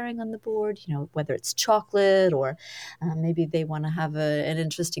of a pairing on the board, whether it's chocolate or maybe they want to have an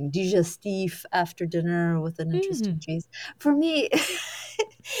interesting digestif after dinner with an interesting cheese. For me,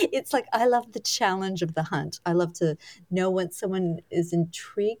 it's like I love the challenge of the hunt. I love to know when someone is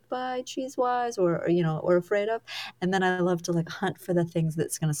intrigued by cheese-wise or afraid of, and then I love to hunt for the things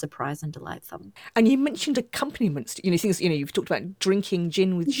that's going to surprise and delight them. And you mentioned accompaniments, things, you've talked about drinking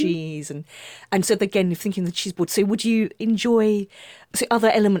gin with cheese, and so again, you're thinking the cheese board. So would you enjoy other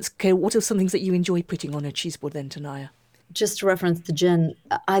elements? Okay, what are some things that you enjoy putting on a cheese board then, Tanaya? Just to reference the gin,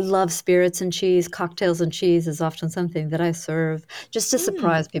 I love spirits and cheese. Cocktails and cheese is often something that I serve just to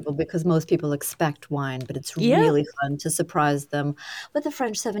surprise people, because most people expect wine, but it's really fun to surprise them with a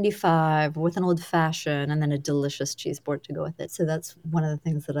French 75 or with an old fashioned and then a delicious cheese board to go with it. So that's one of the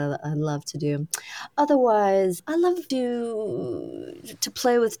things that I love to do. Otherwise, I love to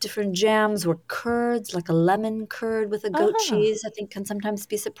play with different jams or curds, like a lemon curd with a goat cheese, I think can sometimes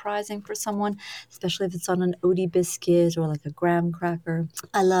be surprising for someone, especially if it's on an Odie biscuit or like a graham cracker.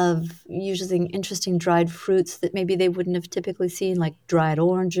 I love using interesting dried fruits that maybe they wouldn't have typically seen, like dried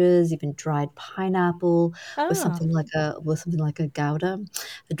oranges, even dried pineapple, with something like a Gouda.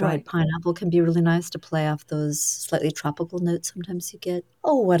 A dried pineapple can be really nice to play off those slightly tropical notes sometimes you get.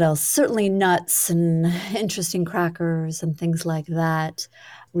 Oh, what else? Certainly nuts and interesting crackers and things like that.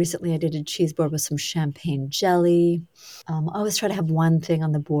 Recently, I did a cheese board with some champagne jelly. I always try to have one thing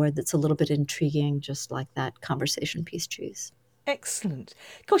on the board that's a little bit intriguing, just like that conversation piece cheese. Excellent.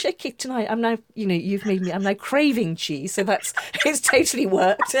 Gosh, okay, tonight I'm now, you've made me, I'm now craving cheese, so it's totally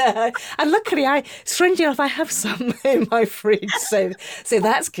worked. And luckily, strangely enough, I have some in my fridge, so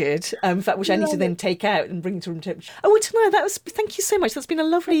that's good. In fact, which I need to then take out and bring to room temperature. Oh, well, tonight, thank you so much. That's been a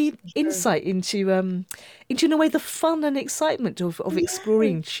lovely insight into, in a way, the fun and excitement of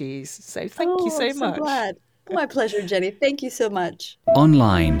exploring cheese. So thank you so much. So glad. My pleasure, Jenny. Thank you so much.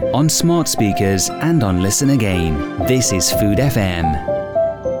 Online, on smart speakers, and on Listen Again. This is Food FM.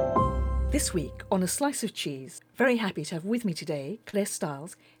 This week on A Slice of Cheese, very happy to have with me today Claire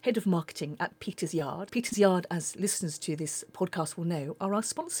Stiles, Head of Marketing at Peter's Yard. Peter's Yard, as listeners to this podcast will know, are our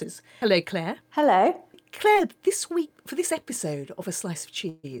sponsors. Hello, Claire. Hello. Claire, this week, for this episode of A Slice of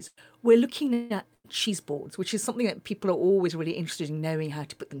Cheese, we're looking at cheese boards, which is something that people are always really interested in knowing how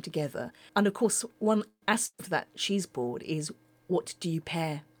to put them together. And of course, one aspect of that cheese board is, what do you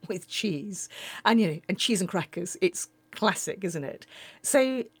pair with cheese? And, and cheese and crackers, it's classic, isn't it?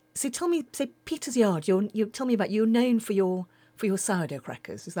 So tell me, Peter's Yard, you tell me about, you're known for your sourdough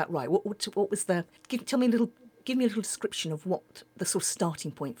crackers, is that right? What was give me a little description of what the sort of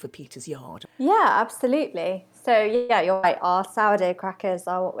starting point for Peter's Yard. Yeah, absolutely. So yeah, you're right. Our sourdough crackers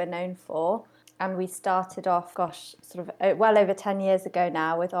are what we're known for. And we started off, sort of well over 10 years ago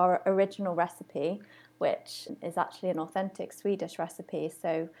now with our original recipe, which is actually an authentic Swedish recipe.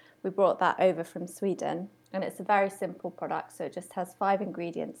 So we brought that over from Sweden. And it's a very simple product. So it just has 5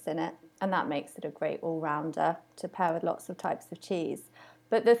 ingredients in it. And that makes it a great all-rounder to pair with lots of types of cheese.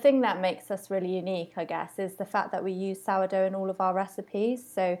 But the thing that makes us really unique, I guess, is the fact that we use sourdough in all of our recipes.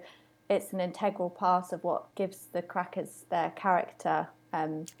 So it's an integral part of what gives the crackers their character.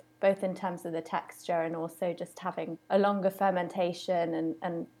 both in terms of the texture and also just having a longer fermentation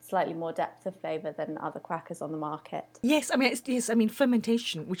and slightly more depth of flavour than other crackers on the market. Yes, I mean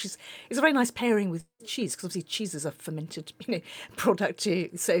fermentation, which is a very nice pairing with cheese, because obviously cheese is a fermented product too.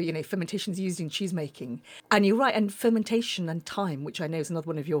 So fermentation is used in cheese making, and you're right. And fermentation and time, which I know is another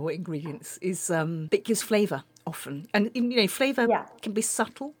one of your ingredients, is it gives flavour often, and flavour can be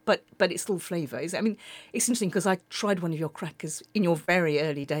subtle, but it's still flavour. It's interesting because I tried one of your crackers in your very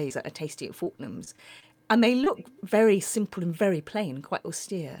early days at a tasty at Fortnum's. And they look very simple and very plain, quite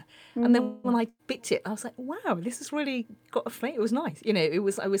austere. And then when I bit it, I was like, wow, this has really got a flavour. It was nice. I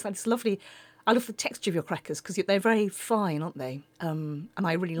was like, it's lovely. I love the texture of your crackers because they're very fine, aren't they? And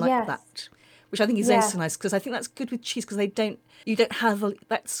I really like that, which I think is also nice, because I think that's good with cheese, because you don't have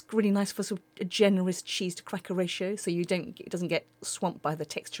that's really nice for sort of a generous cheese to cracker ratio. So it doesn't get swamped by the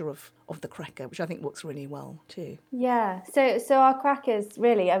texture of the cracker, which I think works really well too. Yeah. So our crackers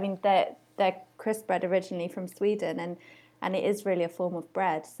really, they're crisp bread originally from Sweden, and it is really a form of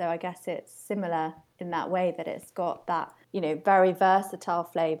bread. So I guess it's similar in that way, that it's got that, very versatile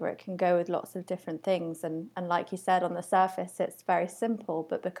flavour. It can go with lots of different things. And like you said, on the surface, it's very simple,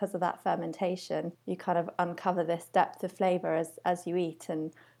 but because of that fermentation, you kind of uncover this depth of flavour as you eat.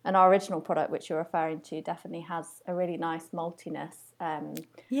 And our original product, which you're referring to, definitely has a really nice maltiness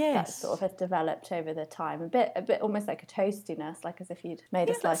that sort of has developed over the time. A bit almost like a toastiness, like as if you'd made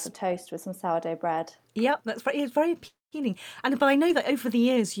a slice of toast with some sourdough bread. Yeah, it's very appealing. But I know that over the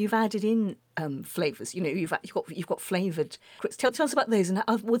years you've added in flavours. You've got flavoured. Tell us about those. And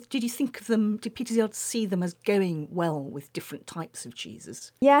did you think of them? Did Peter's Yard see them as going well with different types of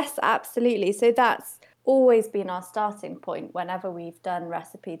cheeses? Yes, absolutely. So that's always been our starting point whenever we've done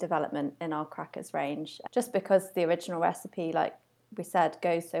recipe development in our crackers range, just because the original recipe, like we said,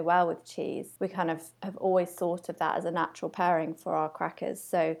 goes so well with cheese. We kind of have always thought of that as a natural pairing for our crackers.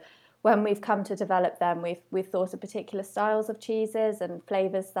 So when we've come to develop them, we've thought of particular styles of cheeses and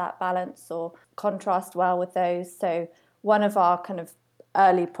flavours that balance or contrast well with those. So one of our kind of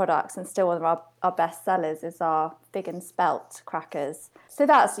early products, and still one of our best sellers, is our fig and spelt crackers. So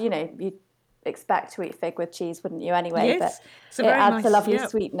that's, you expect to eat fig with cheese, wouldn't you, anyway? Yes. But it adds a lovely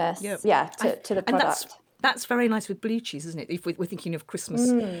sweetness to the product. That's very nice with blue cheese, isn't it? If we're thinking of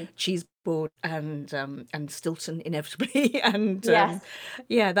Christmas cheese board and Stilton inevitably, and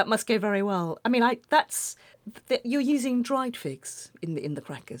that must go very well. You're using dried figs in the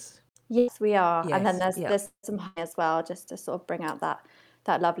crackers. Yes, we are, and then there's some honey as well, just to sort of bring out that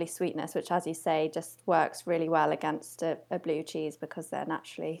lovely sweetness, which, as you say, just works really well against a blue cheese, because they're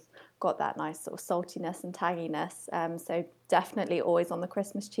naturally got that nice sort of saltiness and tanginess. So definitely always on the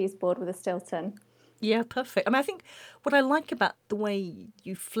Christmas cheese board with a Stilton. Yeah, perfect. I think what I like about the way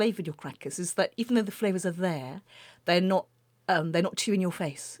you flavoured your crackers is that even though the flavours are there, they're not too in your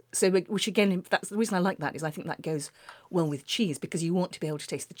face. So, which again, that's the reason I like that, is I think that goes well with cheese, because you want to be able to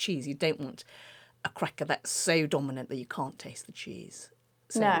taste the cheese. You don't want a cracker that's so dominant that you can't taste the cheese.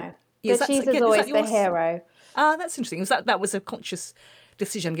 So, no, the cheese is always the hero. That's interesting. That was a conscious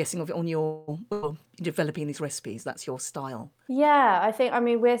decision, I'm guessing, on your developing these recipes? That's your style. Yeah,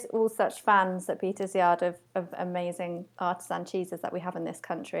 we're all such fans at Peter's Yard of amazing artisan cheeses that we have in this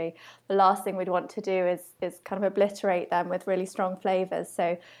country. The last thing we'd want to do is kind of obliterate them with really strong flavours.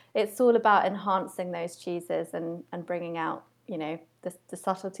 So it's all about enhancing those cheeses and bringing out, the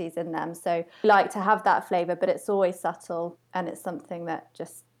subtleties in them. So we like to have that flavour, but it's always subtle, and it's something that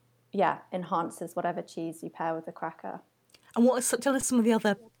just, enhances whatever cheese you pair with the cracker. And tell us some of the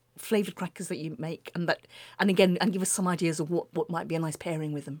other flavoured crackers that you make, and give us some ideas of what might be a nice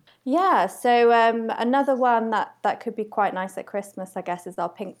pairing with them. Yeah, so another one that could be quite nice at Christmas, I guess, is our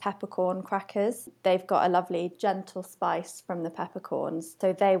pink peppercorn crackers. They've got a lovely gentle spice from the peppercorns,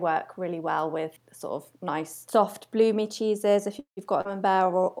 so they work really well with sort of nice, soft, bloomy cheeses, if you've got a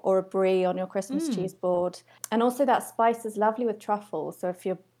camembert or a brie on your Christmas cheese board. And also that spice is lovely with truffles, so if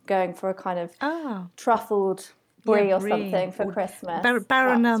you're going for a kind of truffled brie or something for Christmas.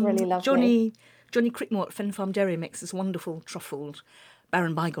 Baron really lovely. Johnny Crickmore at Fen Farm Dairy makes this wonderful truffled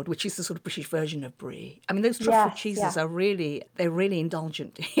Baron Bigod, which is the sort of British version of brie. Those truffled cheeses are really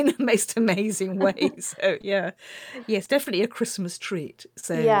indulgent in the most amazing ways. So yes, definitely a Christmas treat.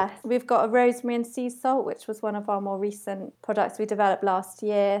 So yeah, we've got a rosemary and sea salt, which was one of our more recent products we developed last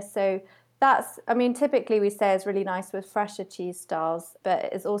year. So that's, typically we say is really nice with fresher cheese styles,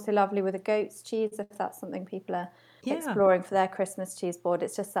 but it's also lovely with a goat's cheese if that's something people are exploring for their Christmas cheese board.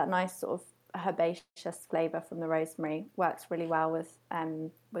 It's just that nice sort of herbaceous flavour from the rosemary works really well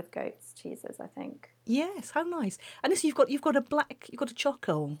with goat's cheeses, I think. Yes, how nice. And so you've got a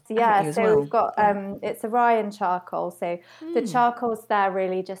charcoal. Yeah, as so well? we've got it's a rye and charcoal. So the charcoal's there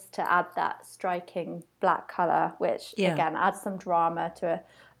really just to add that striking black colour, which again adds some drama to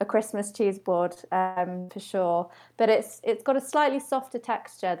a Christmas cheese board for sure. But it's got a slightly softer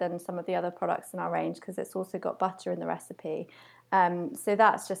texture than some of the other products in our range because it's also got butter in the recipe. So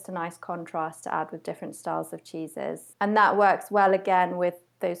that's just a nice contrast to add with different styles of cheeses. And that works well again with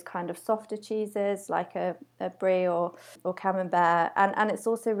those kind of softer cheeses like a brie or camembert. And it's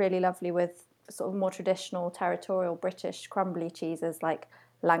also really lovely with sort of more traditional territorial British crumbly cheeses like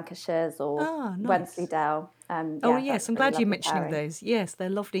Lancashires or Wensleydale. Yes, I'm glad you're mentioning those. Yes, they're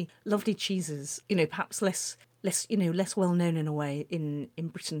lovely, lovely cheeses. Perhaps less well known in a way in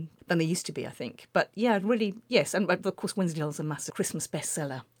Britain than they used to be, I think. But yeah, really, yes. And of course, Wensleydale's a massive Christmas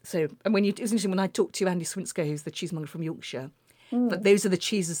bestseller. So, and it was interesting when I talked to Andy Swinsko, who's the cheesemonger from Yorkshire. But those are the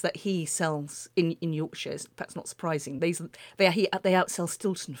cheeses that he sells in Yorkshire. Perhaps not surprising. They outsell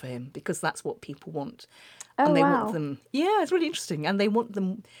Stilton for him because that's what people want. And they want them. Yeah, it's really interesting. And they want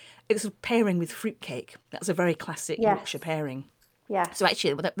them. It's a pairing with fruitcake. That's a very classic Yorkshire pairing. Yeah. So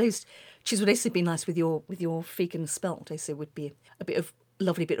actually, those cheeses would also be nice with your vegan spelt. They say would be a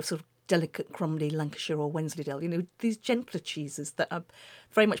lovely bit of sort of delicate, crumbly Lancashire or Wensleydale. These gentler cheeses that are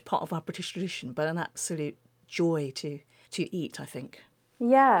very much part of our British tradition, but an absolute joy to eat, I think.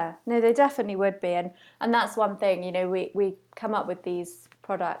 Yeah, no, they definitely would be. And that's one thing, we come up with these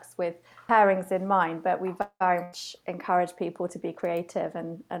products with pairings in mind, but we very much encourage people to be creative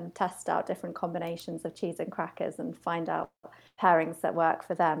and test out different combinations of cheese and crackers and find out pairings that work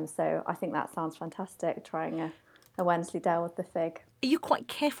for them. So I think that sounds fantastic, trying a Wensleydale with the fig. Are you quite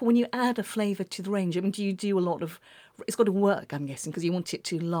careful when you add a flavour to the range? I mean, do you do a lot of... It's got to work, I'm guessing, because you want it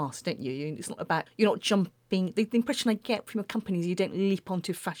to last, don't you? It's not about... You're not jumping... The impression I get from your company is you don't leap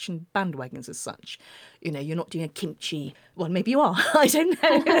onto fashion bandwagons as such. You're not doing a kimchi... Well, maybe you are. I don't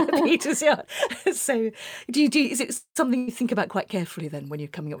know. Peter's, yeah. So, is it something you think about quite carefully then when you're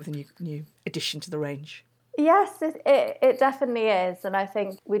coming up with a new addition to the range? Yes, it definitely is. And I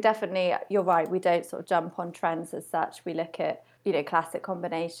think you're right, we don't sort of jump on trends as such. We look at, classic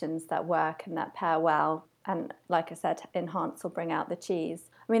combinations that work and that pair well. And like I said, enhance or bring out the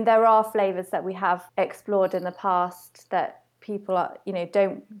cheese. I mean, there are flavours that we have explored in the past that people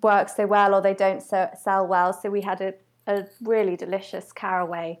don't work so well or they don't sell well. So we had a really delicious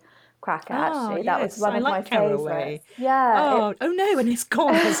caraway cracker, actually. That was one of my favourites. Yeah. Oh no, and it's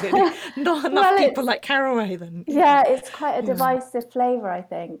gone, is it? Not enough people like caraway then. Yeah, it's quite a divisive flavour, I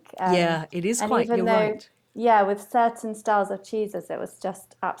think. Yeah, it is quite, you're right. Yeah, with certain styles of cheeses, it was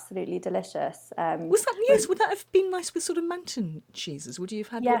just absolutely delicious. Would that have been nice with sort of Manton cheeses? Would you have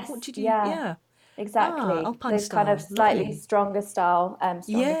had? Yes, what did you? Yeah. Exactly. Alpine Those style. kind of slightly Lovely. stronger style,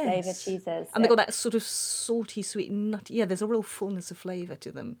 stronger flavoured cheeses. And they've got that sort of salty, sweet, nutty. Yeah, there's a real fullness of flavour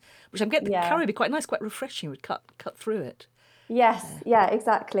to them, which I'm getting. The caraway would be quite nice, quite refreshing. Would cut through it. Yes, yeah,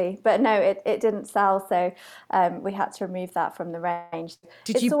 exactly. But no, it didn't sell, so we had to remove that from the range.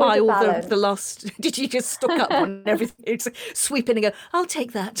 Did you buy all the last... Did you just stock up on everything? It's sweep in and go, I'll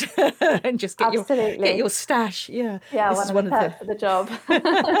take that, and just get your stash. Yeah, yeah, one of the perks for the job.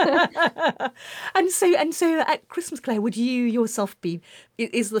 and so at Christmas, Claire, would you yourself be?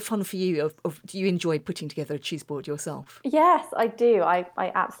 Is the fun for you? Do you enjoy putting together a cheese board yourself? Yes, I do. I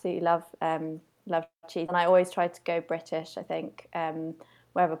absolutely love cheese, and I always try to go British, I think,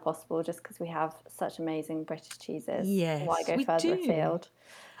 wherever possible, just because we have such amazing British cheeses. Yes, why go further afield?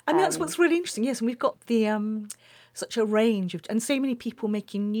 And that's what's really interesting. Yes, and we've got the such a range of, and so many people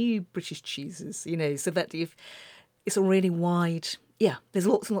making new British cheeses, so that it's a really wide. Yeah, there's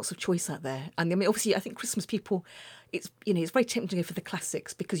lots and lots of choice out there, and I mean, obviously, I think Christmas people, it's very tempting to go for the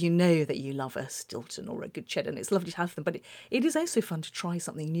classics because you know that you love a Stilton or a good cheddar, and it's lovely to have them. But it is also fun to try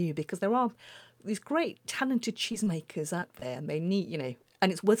something new because there are these great talented cheesemakers out there, and they need,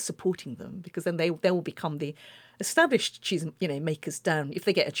 and it's worth supporting them because then they will become the established cheese, makers down if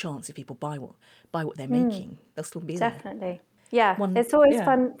they get a chance. If people buy what they're making, they'll still be there. Definitely, yeah. It's always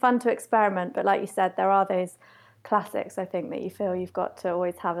fun to experiment, but like you said, there are those classics, I think, that you feel you've got to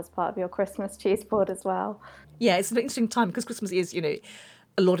always have as part of your Christmas cheese board as well. Yeah, it's an interesting time because Christmas is,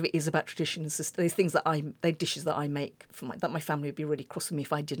 a lot of it is about traditions. There's things they're dishes that I make that my family would be really cross with me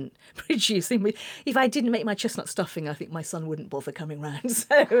if I didn't produce them. If I didn't make my chestnut stuffing, I think my son wouldn't bother coming round.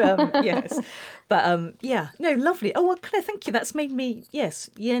 So yes, but no, lovely. Oh well, Claire, thank you. That's made me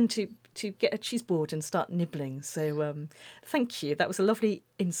yearn to get a cheese board and start nibbling. So thank you. That was a lovely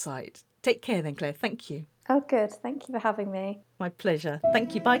insight. Take care then, Claire. Thank you. Oh, good. Thank you for having me. My pleasure.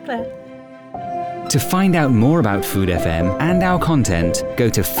 Thank you. Bye, Claire. To find out more about Food FM and our content, go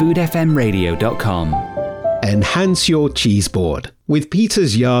to foodfmradio.com. Enhance your cheese board with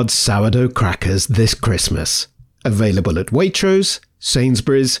Peter's Yard sourdough crackers this Christmas. Available at Waitrose,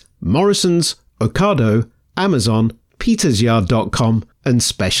 Sainsbury's, Morrison's, Ocado, Amazon, petersyard.com and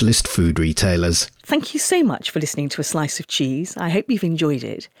specialist food retailers. Thank you so much for listening to A Slice of Cheese. I hope you've enjoyed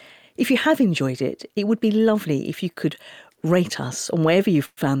it. If you have enjoyed it, it would be lovely if you could rate us on wherever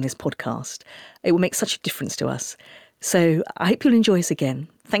you've found this podcast. It will make such a difference to us. So I hope you'll enjoy us again.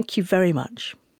 Thank you very much.